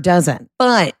 Sure doesn't.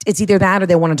 But it's either that or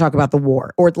they want to talk about the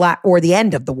war or the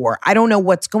end of the war. I don't know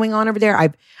what's going on over there.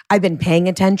 I've been paying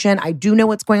attention. I do know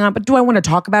what's going on, but do I want to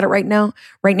talk about it right now?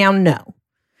 Right now, no.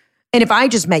 And if I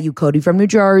just met you, Cody from New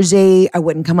Jersey, I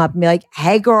wouldn't come up and be like,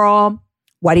 hey girl,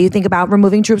 what do you think about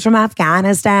removing troops from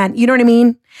Afghanistan? You know what I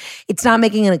mean? It's not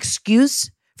making an excuse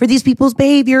for these people's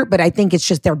behavior, but I think it's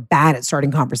just they're bad at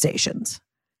starting conversations.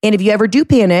 And if you ever do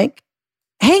panic,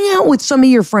 hang out with some of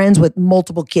your friends with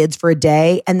multiple kids for a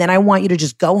day. And then I want you to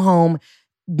just go home,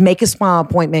 make a spa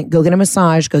appointment, go get a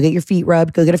massage, go get your feet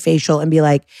rubbed, go get a facial, and be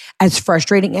like, as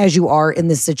frustrating as you are in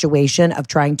this situation of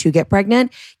trying to get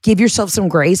pregnant, give yourself some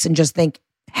grace and just think,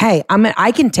 hey,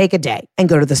 I can take a day and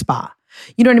go to the spa.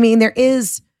 You know what I mean?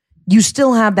 You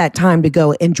still have that time to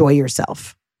go enjoy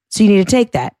yourself. So you need to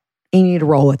take that and you need to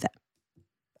roll with it.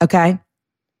 Okay?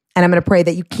 And I'm going to pray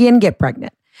that you can get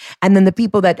pregnant. And then the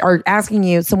people that are asking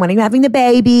you, so when are you having the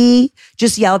baby?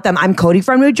 Just yell at them, I'm Cody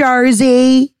from New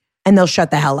Jersey. And they'll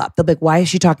shut the hell up. They'll be like, why is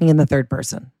she talking in the third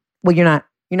person? Well, you're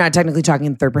not technically talking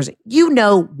in the third person. You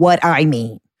know what I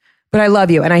mean. But I love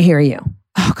you and I hear you.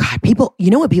 Oh God, people, you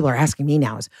know what people are asking me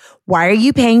now is, why are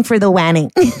you paying for the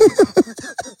wedding?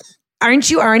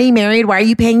 Aren't you already married? Why are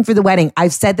you paying for the wedding?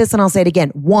 I've said this and I'll say it again.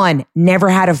 1, never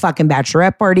had a fucking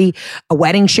bachelorette party, a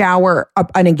wedding shower,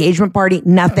 an engagement party,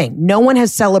 nothing. No one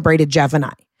has celebrated Jeff and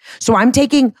I. So I'm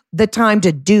taking the time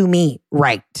to do me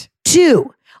right.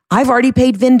 2, I've already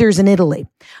paid vendors in Italy.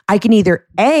 I can either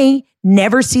A,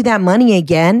 never see that money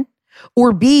again,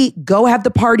 or B, go have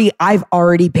the party I've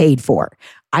already paid for.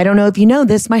 I don't know if you know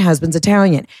this, my husband's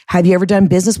Italian. Have you ever done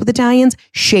business with Italians?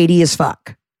 Shady as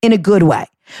fuck, in a good way.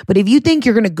 But if you think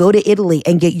you're going to go to Italy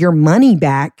and get your money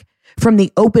back from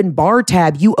the open bar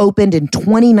tab you opened in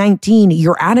 2019,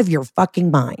 you're out of your fucking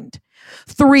mind.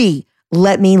 3,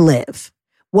 Let me live.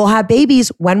 We'll have babies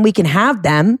when we can have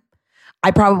them.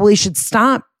 I probably should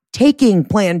stop taking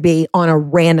Plan B on a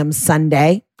random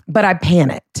Sunday, but I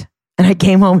panicked. And I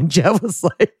came home and Jeff was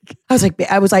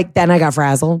like, then I got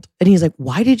frazzled. And he's like,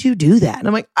 why did you do that? And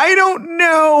I'm like, I don't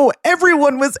know.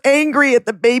 Everyone was angry at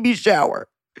the baby shower.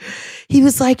 He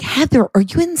was like, Heather, are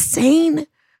you insane?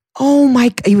 Oh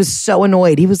my, he was so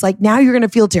annoyed. He was like, now you're going to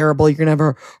feel terrible. You're going to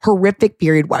have a horrific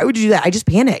period. Why would you do that? I just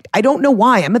panicked. I don't know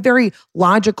why. I'm a very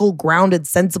logical, grounded,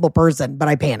 sensible person, but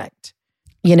I panicked,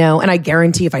 you know? And I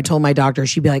guarantee if I told my doctor,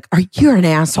 she'd be like, you're an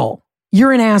asshole.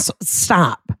 You're an asshole.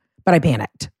 Stop. But I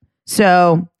panicked.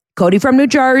 So Cody from New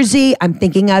Jersey, I'm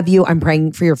thinking of you. I'm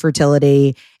praying for your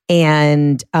fertility.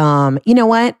 And you know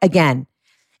what? Again,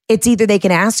 it's either they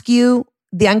can ask you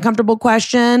the uncomfortable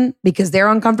question because they're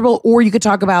uncomfortable, or you could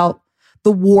talk about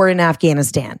the war in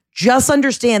Afghanistan. Just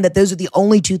understand that those are the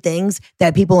only two things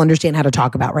that people understand how to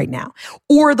talk about right now.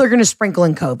 Or they're going to sprinkle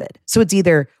in COVID. So it's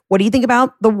either, what do you think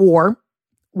about the war?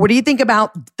 What do you think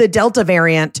about the Delta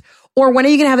variant? Or when are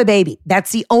you going to have a baby?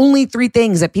 That's the only three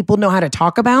things that people know how to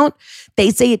talk about.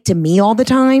 They say it to me all the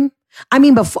time. I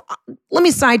mean, let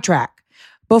me sidetrack.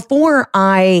 Before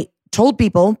I told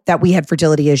people that we had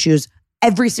fertility issues,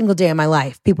 every single day of my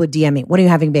life, people would DM me, when are you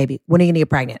having a baby? When are you going to get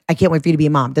pregnant? I can't wait for you to be a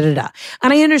mom, da, da, da.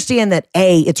 And I understand that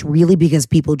it's really because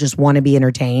people just want to be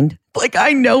entertained. Like,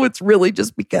 I know it's really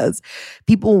just because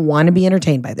people want to be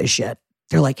entertained by this shit.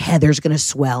 They're like, Heather's going to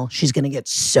swell. She's going to get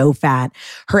so fat.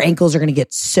 Her ankles are going to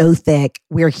get so thick.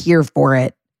 We're here for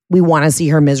it. We want to see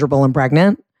her miserable and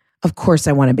pregnant. Of course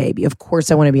I want a baby. Of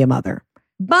course I want to be a mother.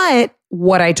 But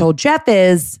what I told Jeff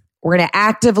is we're going to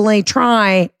actively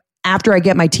try after I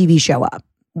get my TV show up.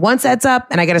 Once that's up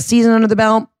and I get a season under the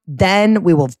belt, then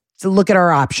we will look at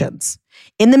our options.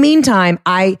 In the meantime,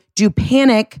 I do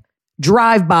panic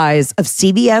drive-bys of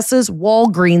CVS's,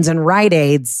 Walgreens, and Rite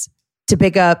Aids to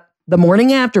pick up the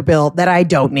morning after pill that I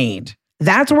don't need.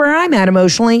 That's where I'm at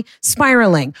emotionally,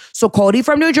 spiraling. So Cody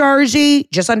from New Jersey,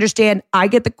 just understand I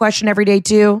get the question every day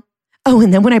too. Oh,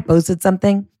 and then when I posted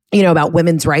something, about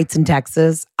women's rights in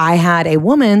Texas, I had a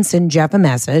woman send Jeff a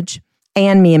message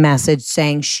and me a message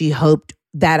saying she hoped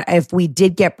that if we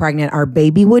did get pregnant, our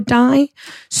baby would die.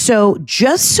 So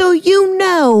just so you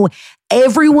know,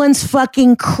 everyone's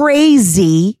fucking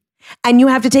crazy and you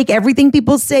have to take everything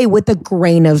people say with a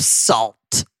grain of salt.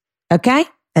 Okay?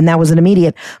 And that was an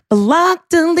immediate block,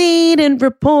 delete, and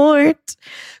report.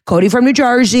 Cody from New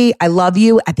Jersey, I love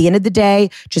you. At the end of the day,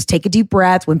 just take a deep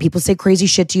breath. When people say crazy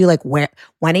shit to you, like, when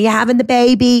are you having the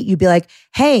baby? You'd be like,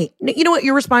 hey, you know what?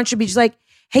 Your response should be just like,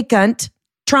 hey, cunt,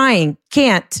 trying,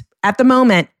 can't, at the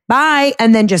moment, bye.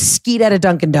 And then just skeet at a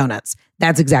Dunkin' Donuts.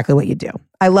 That's exactly what you do.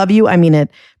 I love you. I mean it.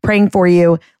 Praying for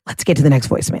you. Let's get to the next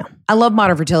voicemail. I love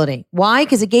modern fertility. Why?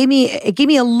 Because it gave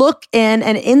me a look in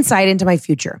and insight into my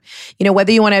future.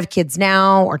 Whether you want to have kids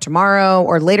now or tomorrow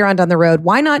or later on down the road,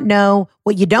 why not know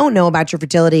what you don't know about your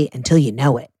fertility until you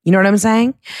know it? You know what I'm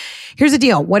saying? Here's the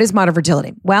deal. What is modern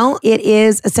fertility? Well, it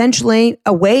is essentially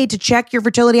a way to check your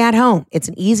fertility at home. It's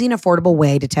an easy and affordable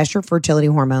way to test your fertility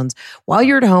hormones while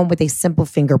you're at home with a simple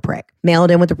finger prick. Mail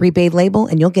it in with a prepaid label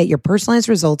and you'll get your personalized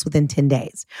results within 10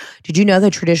 days. Did you know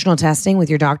that traditional testing with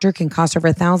your doctor can cost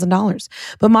over $1,000?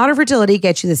 But modern fertility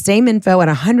gets you the same info at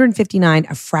 $159,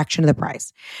 a fraction of the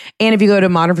price. And if you go to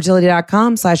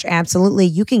modernfertility.com/absolutely,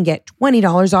 you can get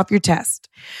 $20 off your test.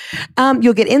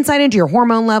 You'll get insight into your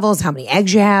hormone levels, how many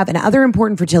eggs you have, and other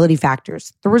important fertility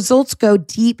factors. The results go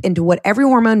deep into what every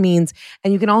hormone means,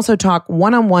 and you can also talk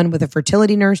one-on-one with a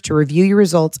fertility nurse to review your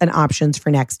results and options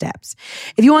for next steps.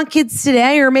 If you want kids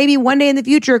today or maybe one day in the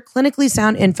future, clinically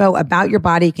sound info about your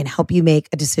body can help you make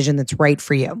a decision that's right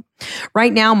for you.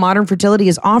 Right now, Modern Fertility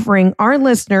is offering our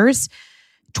listeners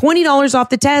 $20 off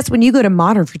the test when you go to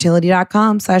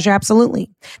modernfertility.com/absolutely.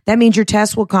 That means your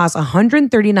test will cost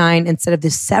 $139 instead of the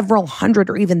several hundred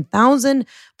or even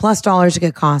 $1,000+ it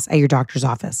could cost at your doctor's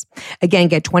office. Again,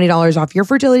 get $20 off your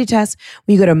fertility test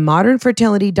when you go to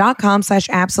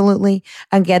modernfertility.com/absolutely.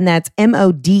 Again, that's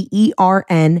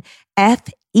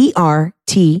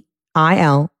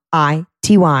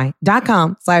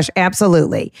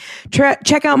modernfertility.com/absolutely.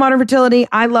 Check out Modern Fertility.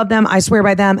 I love them. I swear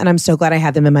by them. And I'm so glad I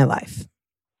had them in my life.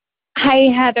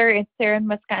 Hi, Heather. It's Sarah in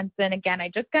Wisconsin. Again, I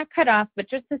just got cut off, but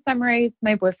just to summarize,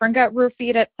 my boyfriend got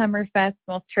roofied at Summerfest,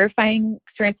 most terrifying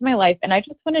experience of my life. And I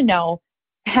just want to know,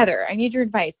 Heather, I need your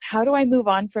advice. How do I move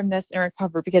on from this and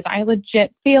recover? Because I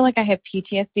legit feel like I have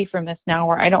PTSD from this now,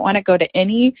 where I don't want to go to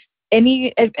any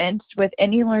event with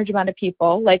any large amount of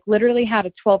people, like literally had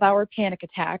a 12-hour panic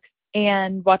attack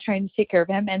and while trying to take care of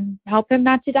him and help him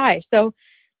not to die. So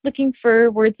looking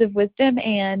for words of wisdom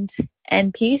and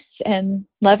peace and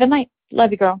love and light.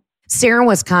 Love you, girl. Sarah,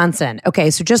 Wisconsin. Okay,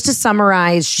 so just to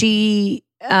summarize, she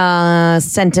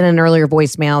sent in an earlier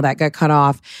voicemail that got cut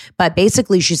off. But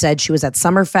basically, she said she was at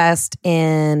Summerfest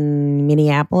in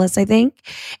Minneapolis, I think.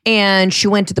 And she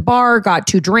went to the bar, got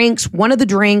 2 drinks. One of the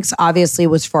drinks, obviously,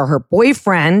 was for her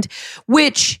boyfriend,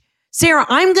 which, Sarah,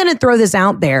 I'm going to throw this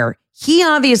out there. He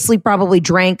obviously probably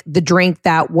drank the drink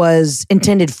that was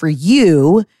intended for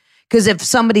you. Because if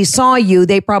somebody saw you,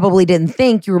 they probably didn't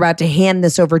think you were about to hand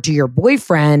this over to your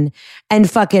boyfriend and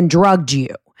fucking drugged you.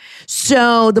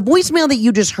 So the voicemail that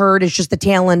you just heard is just the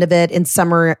tail end of it. In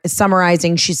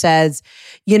summarizing, she says,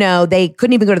 you know, they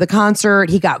couldn't even go to the concert.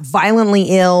 He got violently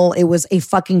ill. It was a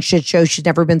fucking shit show. She's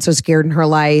never been so scared in her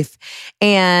life.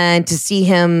 And to see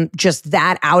him just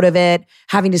that out of it,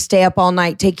 having to stay up all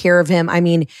night, take care of him. I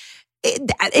mean,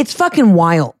 it's fucking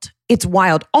wild. It's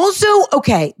wild. Also,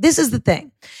 okay, this is the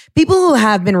thing. People who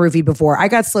have been roofied before, I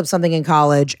got slipped something in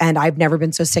college and I've never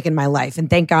been so sick in my life. And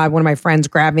thank God one of my friends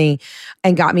grabbed me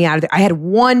and got me out of there. I had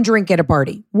 1 drink at a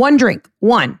party. 1 drink.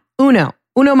 1. Uno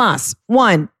mas.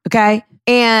 1. Okay.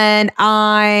 And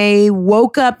I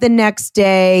woke up the next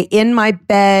day in my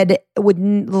bed with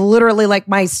literally like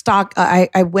my stock.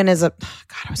 I went as I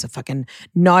was a fucking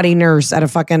naughty nurse at a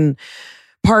fucking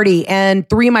party. And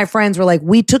 3 of my friends were like,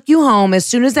 we took you home. As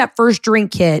soon as that first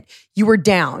drink hit, you were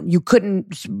down. You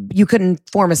couldn't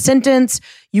form a sentence.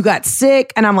 You got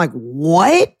sick. And I'm like,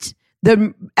 what?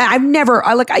 Have I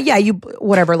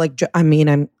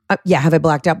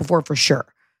blacked out before for sure.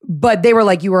 But they were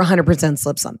like, you were 100%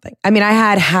 slipped something. I mean, I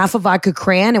had half a vodka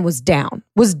cran and was down,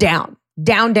 and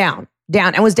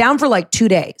was down for like 2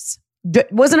 days.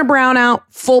 Wasn't a brownout,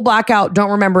 full blackout,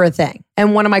 don't remember a thing.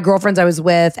 And one of my girlfriends I was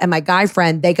with and my guy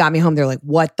friend, they got me home. They're like,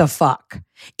 what the fuck?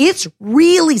 It's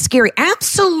really scary.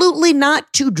 Absolutely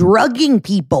not to drugging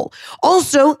people.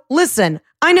 Also, listen,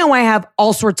 I know I have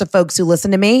all sorts of folks who listen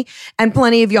to me and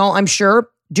plenty of y'all, I'm sure,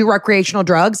 do recreational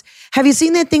drugs. Have you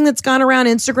seen that thing that's gone around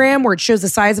Instagram where it shows the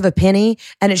size of a penny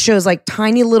and it shows like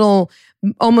tiny little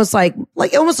almost like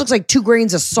it almost looks like 2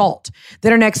 grains of salt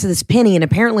that are next to this penny. And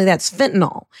apparently that's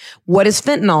fentanyl. What is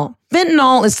fentanyl?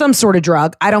 Fentanyl is some sort of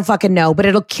drug. I don't fucking know, but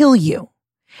it'll kill you.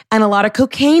 And a lot of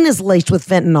cocaine is laced with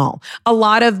fentanyl. A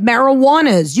lot of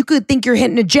marijuanas. You could think you're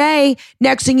hitting a J.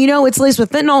 Next thing you know, it's laced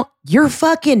with fentanyl. You're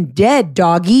fucking dead,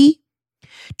 doggy.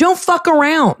 Don't fuck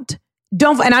around.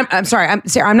 And I'm sorry,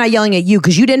 Sarah, I'm not yelling at you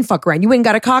because you didn't fuck around. You went and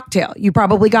got a cocktail. You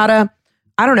probably got a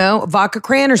vodka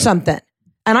cran or something.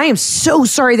 And I am so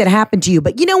sorry that happened to you.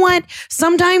 But you know what?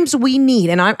 Sometimes we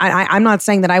need, and I'm not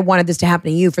saying that I wanted this to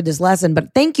happen to you for this lesson,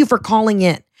 but thank you for calling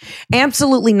in.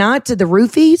 Absolutely not to the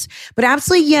roofies, but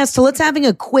absolutely yes to let's having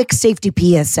a quick safety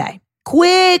PSA.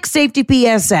 Quick safety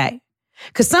PSA.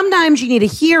 Because sometimes you need to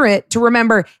hear it to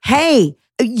remember, hey,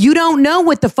 you don't know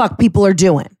what the fuck people are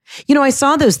doing. You know, I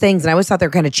saw those things and I always thought they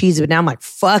were kind of cheesy, but now I'm like,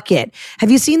 fuck it. Have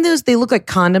you seen those? They look like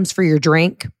condoms for your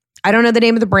drink. I don't know the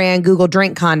name of the brand. Google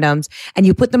drink condoms and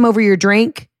you put them over your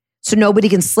drink so nobody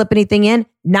can slip anything in.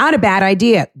 Not a bad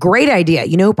idea. Great idea.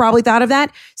 You know who probably thought of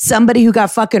that? Somebody who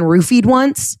got fucking roofied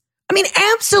once. I mean,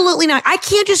 absolutely not. I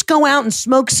can't just go out and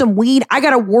smoke some weed. I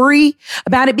got to worry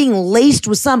about it being laced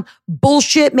with some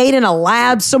bullshit made in a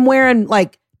lab somewhere in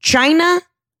like China.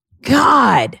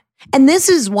 God. And this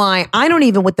is why I don't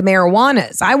even with the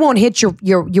marijuanas. I won't hit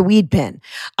your weed pen.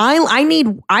 I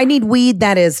need weed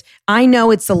that is, I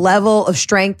know it's the level of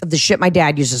strength of the shit my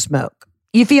dad used to smoke.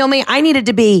 You feel me? I need it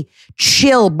to be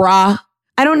chill, brah.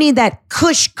 I don't need that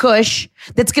kush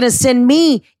that's going to send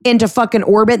me into fucking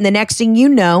orbit. And the next thing you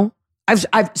know,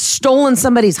 I've stolen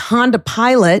somebody's Honda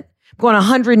Pilot going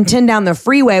 110 down the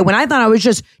freeway when I thought I was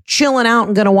just chilling out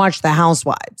and going to watch The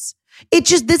Housewives.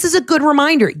 This is a good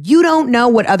reminder. You don't know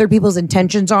what other people's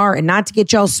intentions are and not to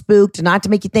get y'all spooked and not to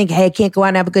make you think, hey, I can't go out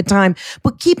and have a good time,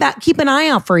 but keep an eye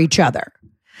out for each other.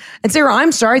 And Sarah,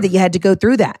 I'm sorry that you had to go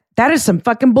through that. That is some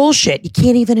fucking bullshit. You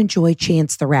can't even enjoy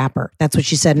Chance the Rapper. That's what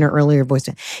she said in her earlier voice.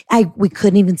 We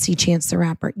couldn't even see Chance the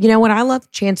Rapper. You know what? I love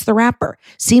Chance the Rapper.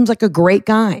 Seems like a great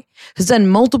guy. Has done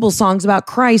multiple songs about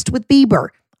Christ with Bieber.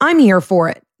 I'm here for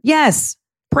it. Yes.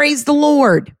 Praise the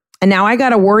Lord. And now I got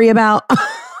to worry about...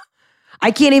 I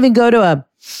can't even go to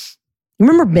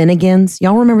remember Bennigan's?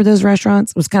 Y'all remember those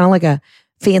restaurants? It was kind of like a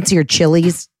fancier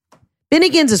Chili's.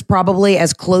 Bennigan's is probably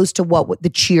as close to what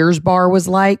the Cheers bar was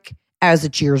like as a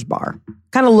Cheers bar.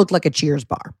 Kind of looked like a Cheers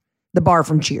bar. The bar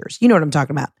from Cheers. You know what I'm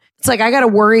talking about. It's like I got to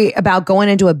worry about going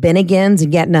into a Bennigan's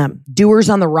and getting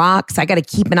Doers on the Rocks. I got to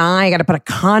keep an eye. I got to put a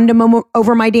condom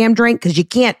over my damn drink because you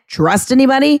can't trust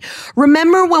anybody.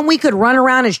 Remember when we could run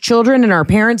around as children and our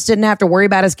parents didn't have to worry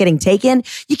about us getting taken?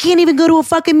 You can't even go to a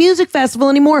fucking music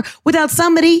festival anymore without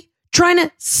somebody trying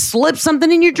to slip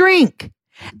something in your drink.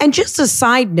 And just a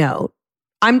side note,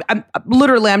 I'm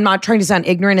literally, I'm not trying to sound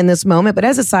ignorant in this moment, but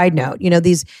as a side note, you know,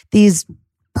 these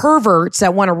perverts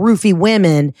that want to roofie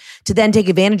women to then take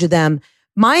advantage of them.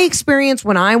 My experience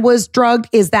when I was drugged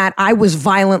is that I was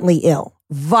violently ill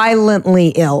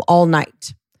all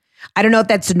night. I don't know if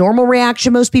that's a normal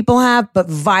reaction most people have, but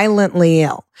violently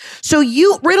ill. So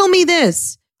you riddle me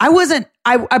this.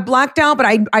 I blacked out,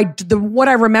 but what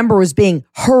I remember was being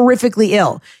horrifically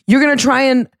ill. You're going to try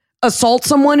and assault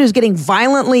someone who's getting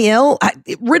violently ill?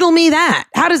 Riddle me that.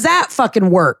 How does that fucking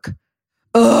work?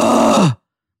 Ugh.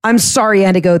 I'm sorry you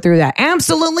had to go through that.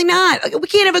 Absolutely not. We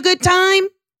can't have a good time.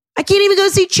 I can't even go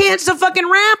see Chance the fucking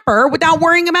Rapper without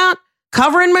worrying about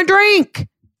covering my drink.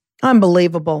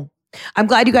 Unbelievable. I'm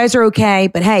glad you guys are okay,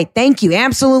 but hey, thank you.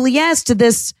 Absolutely yes to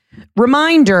this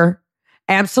reminder.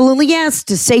 Absolutely yes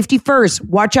to safety first.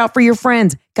 Watch out for your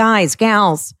friends, guys,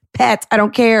 gals, pets. I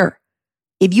don't care.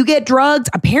 If you get drugged,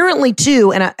 apparently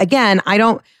too, and again,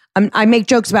 I make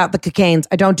jokes about the cocaines.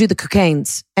 I don't do the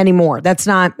cocaines anymore. It's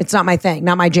not my thing,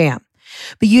 not my jam.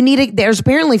 But there's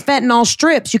apparently fentanyl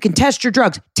strips. You can test your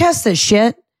drugs. Test this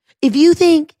shit. If you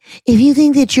think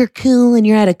that you're cool and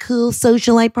you're at a cool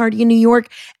socialite party in New York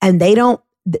and they don't,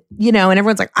 and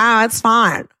everyone's like, it's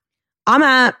fine. I'm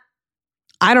at,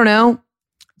 I don't know,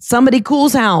 somebody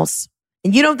cool's house.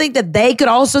 And you don't think that they could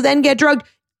also then get drugged?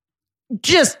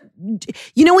 Just,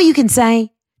 you know what you can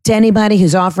say to anybody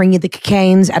who's offering you the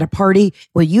cocaines at a party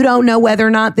where you don't know whether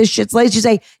or not this shit's laced? You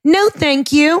say, no,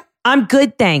 thank you. I'm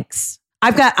good, thanks.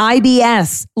 I've got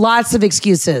IBS, lots of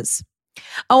excuses.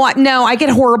 Oh, no, I get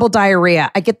horrible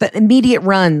diarrhea. I get the immediate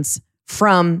runs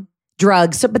from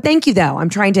drugs. But thank you, though. I'm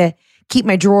trying to keep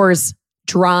my drawers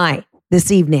dry this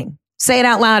evening. Say it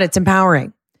out loud. It's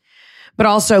empowering. But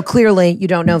also, clearly, you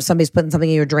don't know if somebody's putting something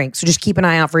in your drink. So just keep an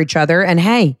eye out for each other. And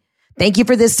hey, thank you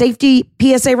for this safety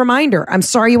PSA reminder. I'm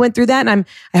sorry you went through that. And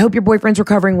I hope your boyfriend's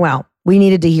recovering well. We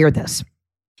needed to hear this.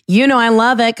 You know I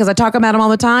love it because I talk about them all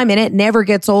the time and it never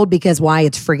gets old because why?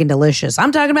 It's freaking delicious.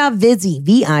 I'm talking about Vizzy,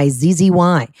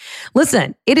 V-I-Z-Z-Y.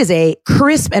 Listen, it is a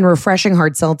crisp and refreshing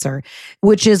hard seltzer,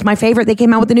 which is my favorite. They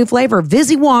came out with a new flavor,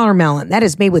 Vizzy Watermelon. That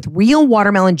is made with real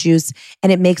watermelon juice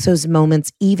and it makes those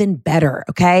moments even better,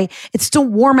 okay? It's still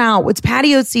warm out. It's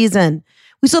patio season.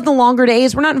 We still have the longer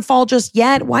days. We're not in fall just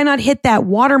yet. Why not hit that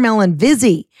watermelon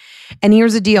Vizzy? And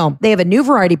here's the deal. They have a new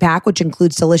variety pack, which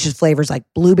includes delicious flavors like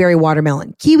blueberry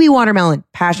watermelon, kiwi watermelon,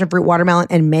 passion fruit watermelon,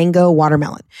 and mango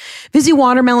watermelon. Vizzy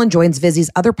Watermelon joins Vizzy's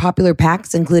other popular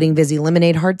packs, including Vizzy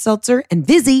Lemonade Hard Seltzer and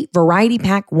Vizzy Variety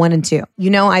Pack 1 and 2. You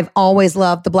know, I've always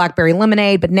loved the blackberry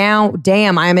lemonade, but now,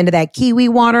 damn, I'm into that kiwi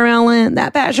watermelon,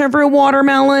 that passion fruit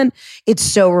watermelon. It's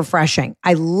so refreshing.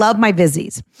 I love my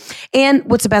Vizzies. And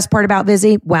what's the best part about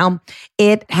Vizzy? Well,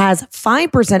 it has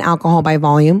 5% alcohol by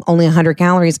volume, only 100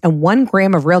 calories, and 1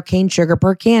 gram of real cane sugar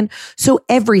per can. So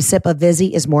every sip of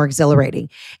Vizzy is more exhilarating.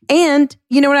 And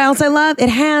you know what else I love? It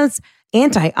has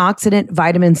antioxidant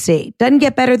vitamin C. Doesn't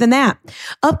get better than that.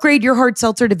 Upgrade your hard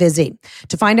seltzer to Vizzy.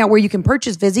 To find out where you can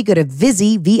purchase Vizzy, go to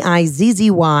Vizzy,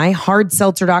 V-I-Z-Z-Y,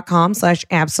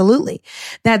 hardseltzer.com/absolutely.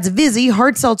 That's Vizzy,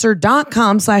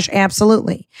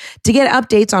 hardseltzer.com/absolutely. To get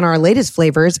updates on our latest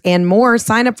flavors and more,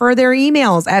 sign up for their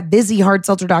emails at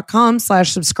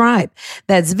VizzyHardSeltzer.com/subscribe.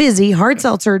 That's Vizzy,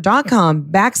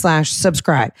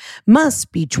 hardseltzer.com/subscribe.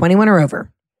 Must be 21 or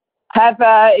over.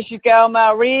 Heather, it's your girl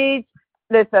Mel Reed.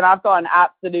 Listen, I've got an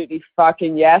absolutely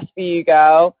fucking yes for you,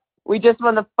 girl. We just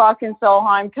won the fucking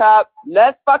Solheim Cup.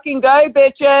 Let's fucking go,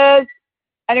 bitches.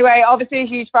 Anyway, obviously a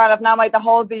huge fan. I've now made the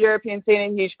whole of the European scene a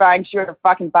huge fan. You're a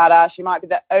fucking badass. You might be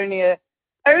the only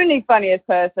funniest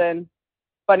person,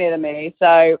 funnier than me.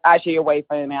 So actually, you're way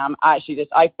funnier than me. I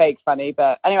fake funny.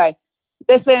 But anyway,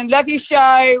 listen, love your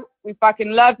show. We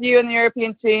fucking love you and the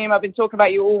European team. I've been talking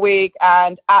about you all week,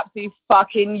 and absolutely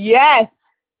fucking yes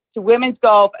to women's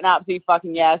golf, and absolutely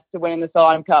fucking yes to winning the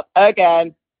Solheim Cup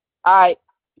again. All right,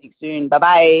 speak soon.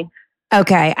 Bye-bye.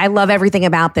 Okay, I love everything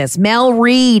about this. Mel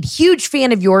Reed, huge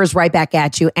fan of yours, right back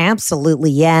at you.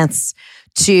 Absolutely yes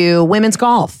to women's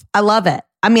golf. I love it.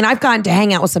 I mean, I've gotten to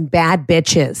hang out with some bad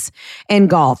bitches in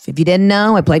golf. If you didn't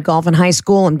know, I played golf in high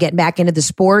school. I'm getting back into the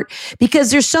sport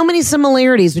because there's so many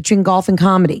similarities between golf and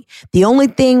comedy. The only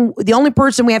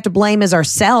person we have to blame is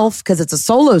ourselves because it's a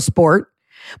solo sport.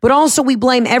 But also we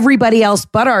blame everybody else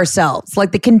but ourselves,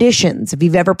 like the conditions. If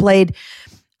you've ever played,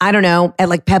 I don't know, at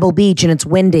like Pebble Beach and it's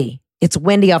windy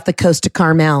off the coast of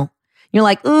Carmel. You're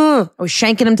like, I was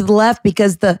shanking him to the left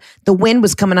because the wind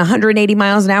was coming 180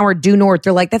 miles an hour due north.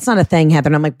 They're like, that's not a thing, Heather.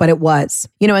 And I'm like, but it was.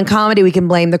 You know, in comedy, we can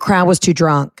blame the crowd was too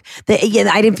drunk. I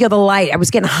didn't feel the light. I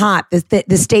was getting hot.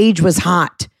 The stage was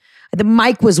hot. The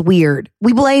mic was weird.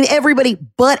 We blame everybody,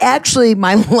 but actually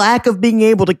my lack of being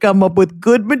able to come up with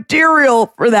good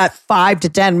material for that 5 to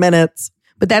 10 minutes.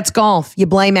 But that's golf. You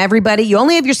blame everybody. You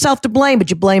only have yourself to blame, but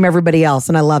you blame everybody else.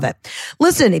 And I love it.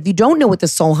 Listen, if you don't know what the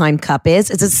Solheim Cup is,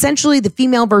 it's essentially the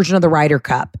female version of the Ryder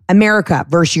Cup. America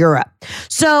versus Europe.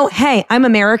 So, hey, I'm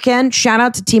American. Shout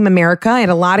out to Team America. I had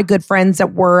a lot of good friends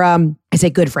that were, I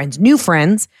say good friends, new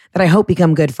friends that I hope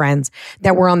become good friends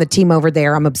that were on the team over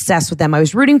there. I'm obsessed with them. I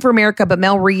was rooting for America, but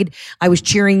Mel Reed, I was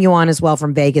cheering you on as well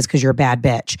from Vegas because you're a bad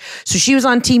bitch. So she was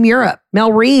on Team Europe.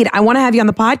 Mel Reed, I want to have you on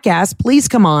the podcast. Please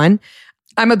come on.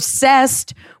 I'm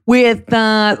obsessed with,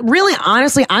 really,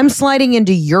 honestly, I'm sliding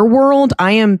into your world.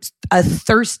 I am a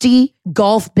thirsty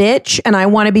golf bitch, and I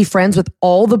want to be friends with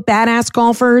all the badass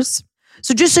golfers.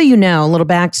 So just so you know, a little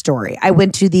backstory. I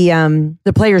went to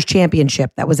the Players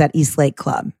Championship that was at East Lake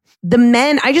Club. The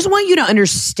men, I just want you to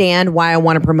understand why I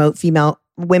want to promote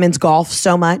women's golf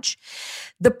so much.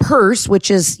 The purse, which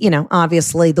is,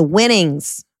 obviously the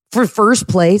winnings for first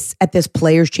place at this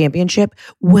Players Championship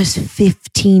was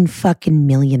 $15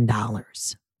 million.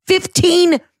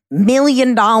 $15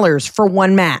 million for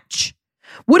one match.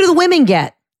 What do the women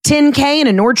get? $10K and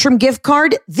a Nordstrom gift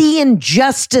card? The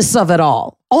injustice of it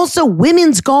all. Also,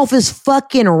 women's golf is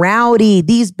fucking rowdy.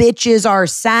 These bitches are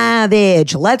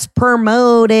savage. Let's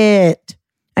promote it.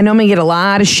 I know I'm going to get a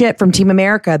lot of shit from Team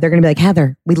America. They're going to be like,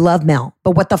 Heather, we love Mel,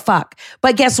 but what the fuck?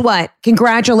 But guess what?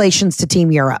 Congratulations to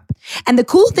Team Europe. And the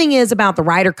cool thing is about the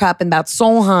Ryder Cup and about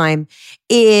Solheim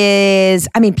is,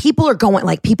 people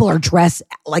are dressed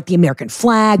like the American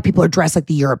flag. People are dressed like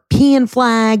the European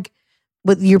flag,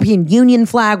 with the European Union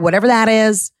flag, whatever that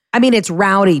is. It's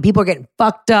rowdy. People are getting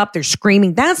fucked up. They're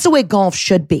screaming. That's the way golf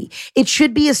should be. It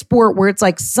should be a sport where it's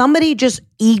like somebody just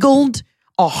eagled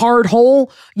a hard hole.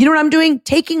 You know what I'm doing?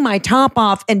 Taking my top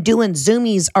off and doing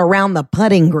zoomies around the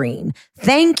putting green.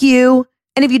 Thank you.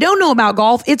 And if you don't know about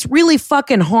golf, it's really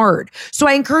fucking hard. So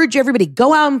I encourage everybody,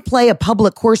 go out and play a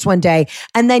public course one day,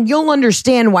 and then you'll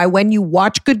understand why when you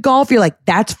watch good golf, you're like,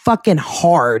 that's fucking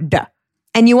hard.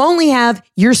 And you only have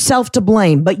yourself to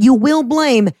blame, but you will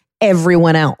blame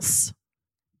everyone else.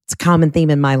 It's a common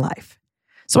theme in my life.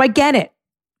 So I get it.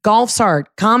 Golf's hard.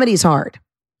 Comedy's hard.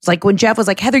 It's like when Jeff was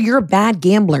like, Heather, you're a bad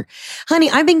gambler.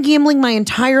 Honey, I've been gambling my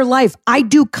entire life. I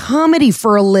do comedy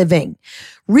for a living.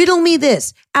 Riddle me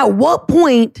this. At what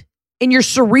point in your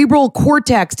cerebral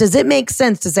cortex does it make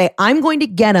sense to say, I'm going to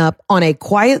get up on a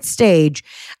quiet stage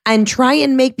and try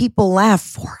and make people laugh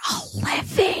for a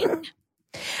living?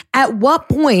 At what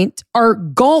point are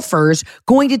golfers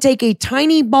going to take a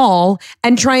tiny ball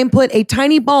and try and put a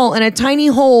tiny ball in a tiny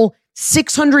hole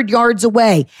 600 yards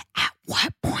away? At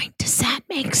what point does that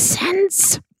make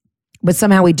sense? But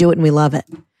somehow we do it and we love it.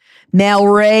 Mel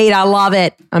Reid, I love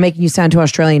it. I'm making you sound too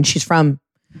Australian. She's from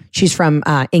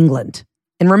England.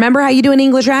 And remember how you do an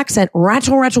English accent?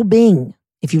 Rattle, rattle, bing.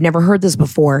 If you've never heard this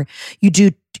before, you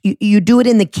do it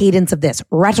in the cadence of this.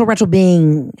 Rattle, rattle,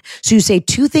 bing. So you say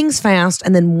two things fast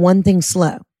and then one thing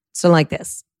slow. So like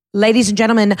this. Ladies and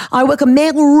gentlemen, I welcome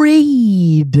Mel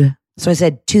Reid. So I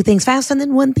said two things fast and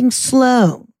then one thing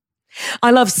slow.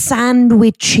 I love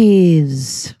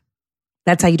sandwiches.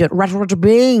 That's how you do it. Rattle, rattle,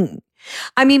 bing.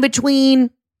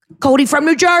 Between Cody from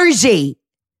New Jersey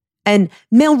and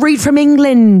Mel Reid from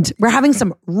England, we're having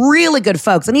some really good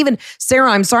folks. And even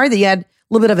Sarah, I'm sorry that you had a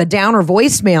little bit of a downer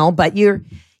voicemail, but you're,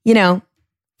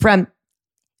 from,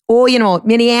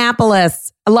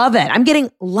 Minneapolis. I love it. I'm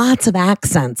getting lots of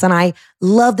accents and I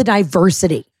love the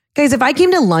diversity. Guys, if I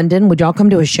came to London, would y'all come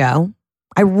to a show?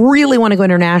 I really want to go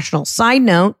international. Side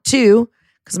note, too,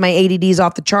 because my ADD is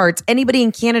off the charts. Anybody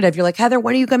in Canada, if you're like, Heather,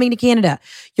 when are you coming to Canada?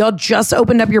 Y'all just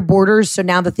opened up your borders, so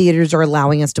now the theaters are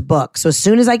allowing us to book. So as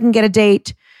soon as I can get a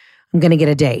date, I'm going to get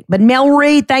a date. But Mel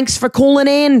Reid, thanks for calling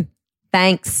in.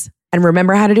 Thanks. And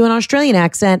remember how to do an Australian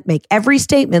accent. Make every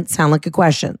statement sound like a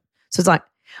question. So it's like,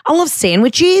 I love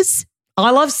sandwiches.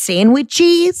 I love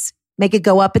sandwiches. Make it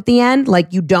go up at the end.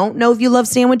 Like you don't know if you love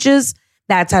sandwiches.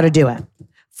 That's how to do it.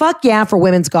 Fuck yeah for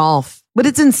women's golf. But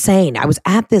it's insane. I was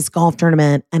at this golf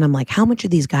tournament and I'm like, how much are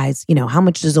these guys, how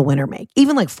much does a winner make?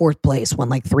 Even like fourth place won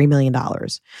like $3 million.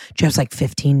 Jeff's like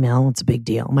 15 mil. It's a big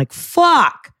deal. I'm like,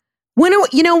 fuck. When are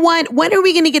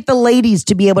we going to get the ladies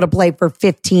to be able to play for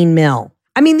 15 mil?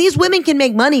 These women can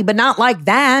make money, but not like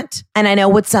that. And I know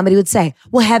what somebody would say.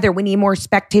 Well, Heather, we need more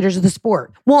spectators of the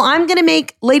sport. Well, I'm going to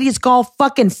make ladies golf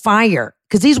fucking fire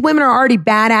because these women are already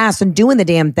badass and doing the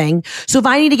damn thing. So if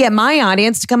I need to get my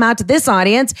audience to come out to this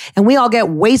audience and we all get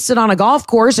wasted on a golf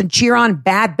course and cheer on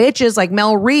bad bitches like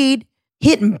Mel Reid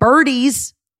hitting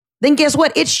birdies, then guess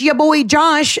what? It's your boy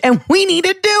Josh and we need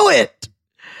to do it.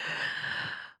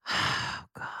 Oh,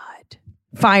 God.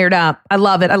 Fired up. I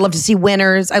love it. I love to see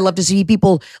winners. I love to see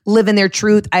people live in their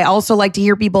truth. I also like to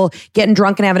hear people getting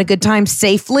drunk and having a good time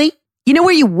safely. You know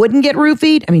where you wouldn't get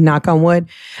roofied? I mean, knock on wood.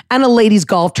 And a ladies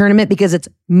golf tournament, because it's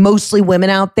mostly women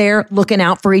out there looking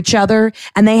out for each other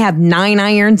and they have 9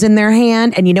 irons in their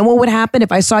hand. And you know what would happen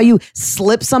if I saw you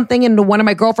slip something into one of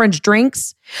my girlfriend's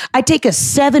drinks? I'd take a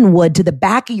 7-wood to the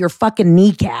back of your fucking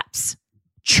kneecaps.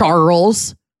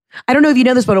 Charles. I don't know if you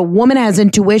know this, but a woman has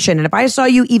intuition. And if I saw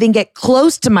you even get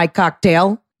close to my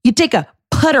cocktail, you'd take a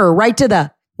putter right to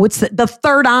the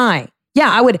third eye. Yeah,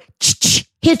 I would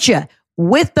hit you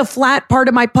with the flat part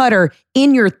of my putter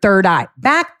in your third eye.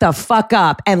 Back the fuck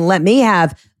up and let me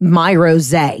have my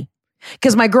rosé.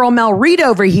 Because my girl Mel Reed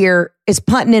over here is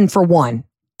putting in for 1.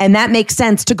 And that makes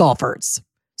sense to golfers.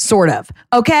 Sort of.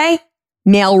 Okay?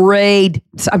 Mel Reed.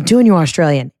 I'm doing you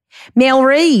Australian. Mel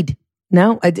Reed.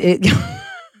 No?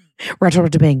 Retro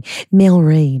to Bing. Mel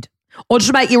Reed. I'll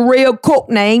just make you real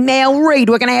cockney. Mel Reed.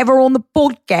 We're going to have her on the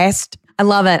podcast. I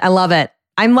love it. I love it.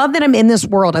 I love that I'm in this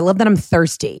world. I love that I'm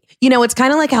thirsty. You know, it's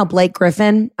kind of like how Blake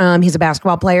Griffin, he's a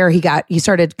basketball player. He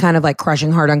started kind of like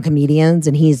crushing hard on comedians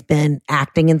and he's been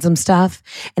acting in some stuff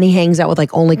and he hangs out with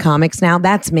like only comics now.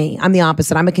 That's me. I'm the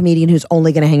opposite. I'm a comedian who's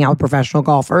only going to hang out with professional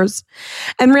golfers.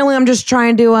 And really, I'm just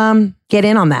trying to get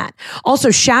in on that.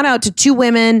 Also, shout out to 2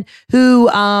 women who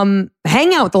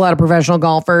hang out with a lot of professional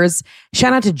golfers.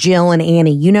 Shout out to Jill and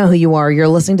Annie. You know who you are. You're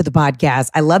listening to the podcast.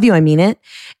 I love you. I mean it.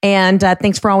 And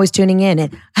thanks for always tuning in.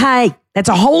 And hey, that's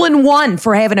a hole in one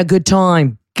for having a good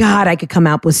time. God, I could come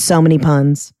up with so many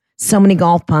puns. So many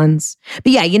golf puns.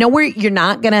 But yeah, you know where you're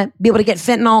not going to be able to get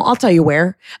fentanyl? I'll tell you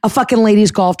where. A fucking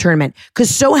ladies golf tournament. Because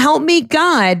so help me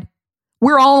God,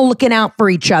 we're all looking out for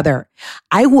each other.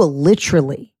 I will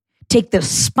literally take the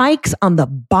spikes on the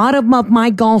bottom of my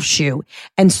golf shoe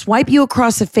and swipe you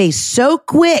across the face so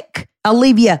quick, I'll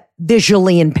leave you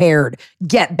visually impaired.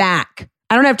 Get back.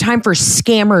 I don't have time for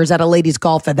scammers at a ladies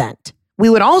golf event. We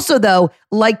would also, though,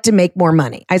 like to make more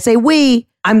money. I say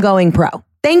I'm going pro.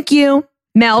 Thank you.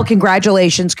 Mel,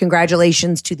 congratulations.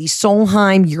 Congratulations to the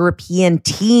Solheim European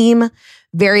team.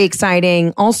 Very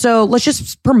exciting. Also, let's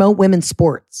just promote women's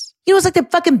sports. You know, it's like the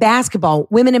fucking basketball,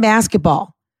 women in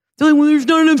basketball. They're like, well, there's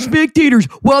not enough spectators.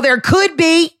 Well, there could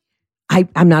be.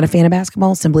 I'm not a fan of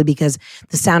basketball simply because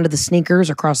the sound of the sneakers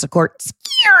across the court.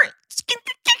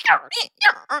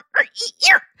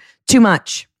 Too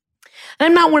much. And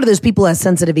I'm not one of those people who has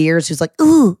sensitive ears who's like,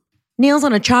 ooh, nails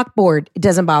on a chalkboard. It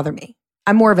doesn't bother me.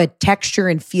 I'm more of a texture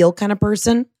and feel kind of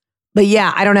person. But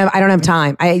yeah, I don't have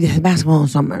time. Basketball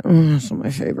is not my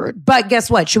favorite. But guess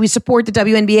what? Should we support the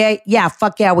WNBA? Yeah,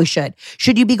 fuck yeah, we should.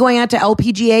 Should you be going out to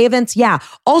LPGA events? Yeah.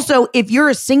 Also, if you're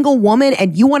a single woman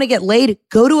and you want to get laid,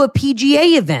 go to a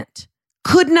PGA event.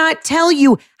 Could not tell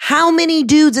you how many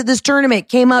dudes at this tournament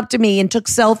came up to me and took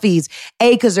selfies.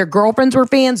 A, because their girlfriends were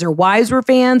fans, their wives were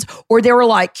fans, or they were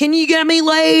like, can you get me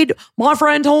laid? My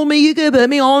friend told me you could put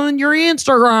me on your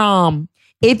Instagram.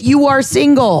 If you are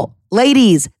single,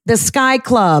 ladies, the Sky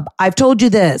Club, I've told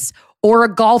you this, or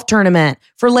a golf tournament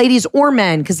for ladies or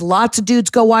men, because lots of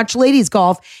dudes go watch ladies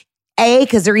golf. A,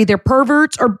 because they're either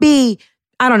perverts, or B,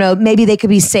 I don't know, maybe they could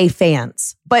be safe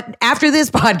fans. But after this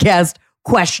podcast,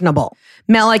 questionable.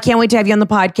 Mel, I can't wait to have you on the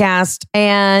podcast.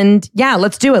 And yeah,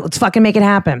 let's do it. Let's fucking make it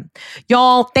happen.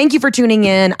 Y'all, thank you for tuning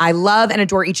in. I love and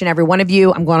adore each and every one of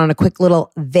you. I'm going on a quick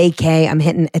little vacay. I'm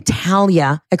hitting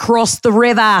Italia across the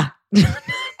river.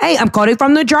 Hey, I'm Cody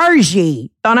from New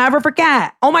Jersey. Don't ever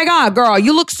forget. Oh my God, girl,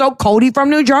 you look so Cody from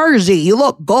New Jersey. You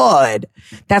look good.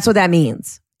 That's what that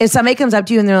means. If somebody comes up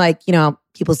to you and they're like, you know,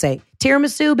 people say,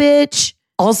 tiramisu, bitch.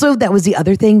 Also, that was the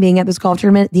other thing being at this golf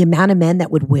tournament, the amount of men that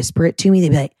would whisper it to me. They'd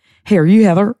be like, hey, are you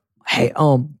Heather? Hey,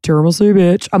 tiramisu,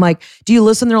 bitch. I'm like, do you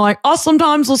listen? They're like, I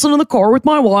sometimes listen in the car with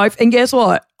my wife. And guess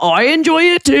what? I enjoy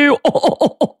it too.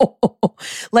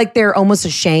 Like they're almost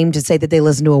ashamed to say that they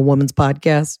listen to a woman's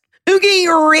podcast. Okay,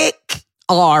 Rick,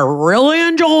 I really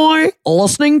enjoy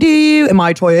listening to you in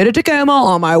my Toyota Tacoma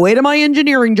on my way to my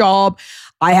engineering job.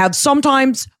 I have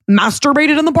sometimes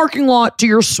masturbated in the parking lot to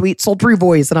your sweet, sultry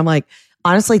voice. And I'm like,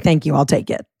 honestly, thank you. I'll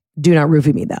take it. Do not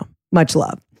roofie me though. Much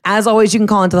love. As always, you can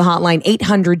call into the hotline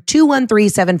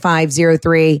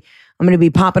 800-213-7503. I'm going to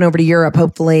be popping over to Europe,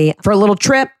 hopefully, for a little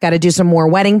trip. Got to do some more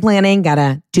wedding planning. Got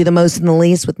to do the most and the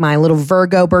least with my little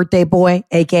Virgo birthday boy,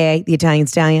 AKA the Italian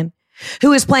Stallion,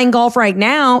 who is playing golf right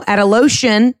now at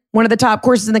Alotian, one of the top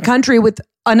courses in the country, with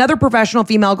another professional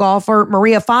female golfer,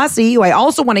 Maria Fassi, who I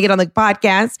also want to get on the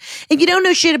podcast. If you don't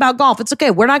know shit about golf, it's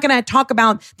okay. We're not going to talk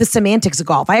about the semantics of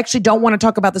golf. I actually don't want to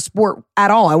talk about the sport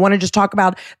at all. I want to just talk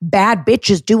about bad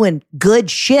bitches doing good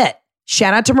shit.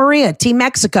 Shout out to Maria, Team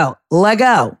Mexico.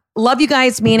 Lego. Love you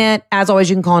guys. Mean it. As always,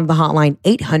 you can call into the hotline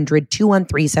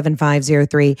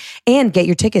 800-213-7503 and get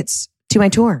your tickets to my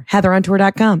tour,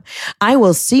 heatherontour.com. I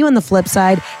will see you on the flip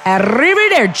side.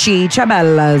 Arrivederci,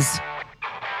 chabellas.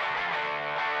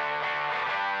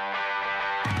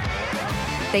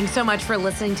 Thanks so much for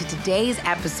listening to today's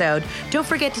episode. Don't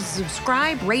forget to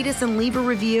subscribe, rate us, and leave a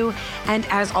review. And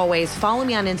as always, follow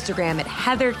me on Instagram at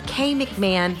Heather K.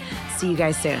 McMahon. See you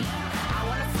guys soon.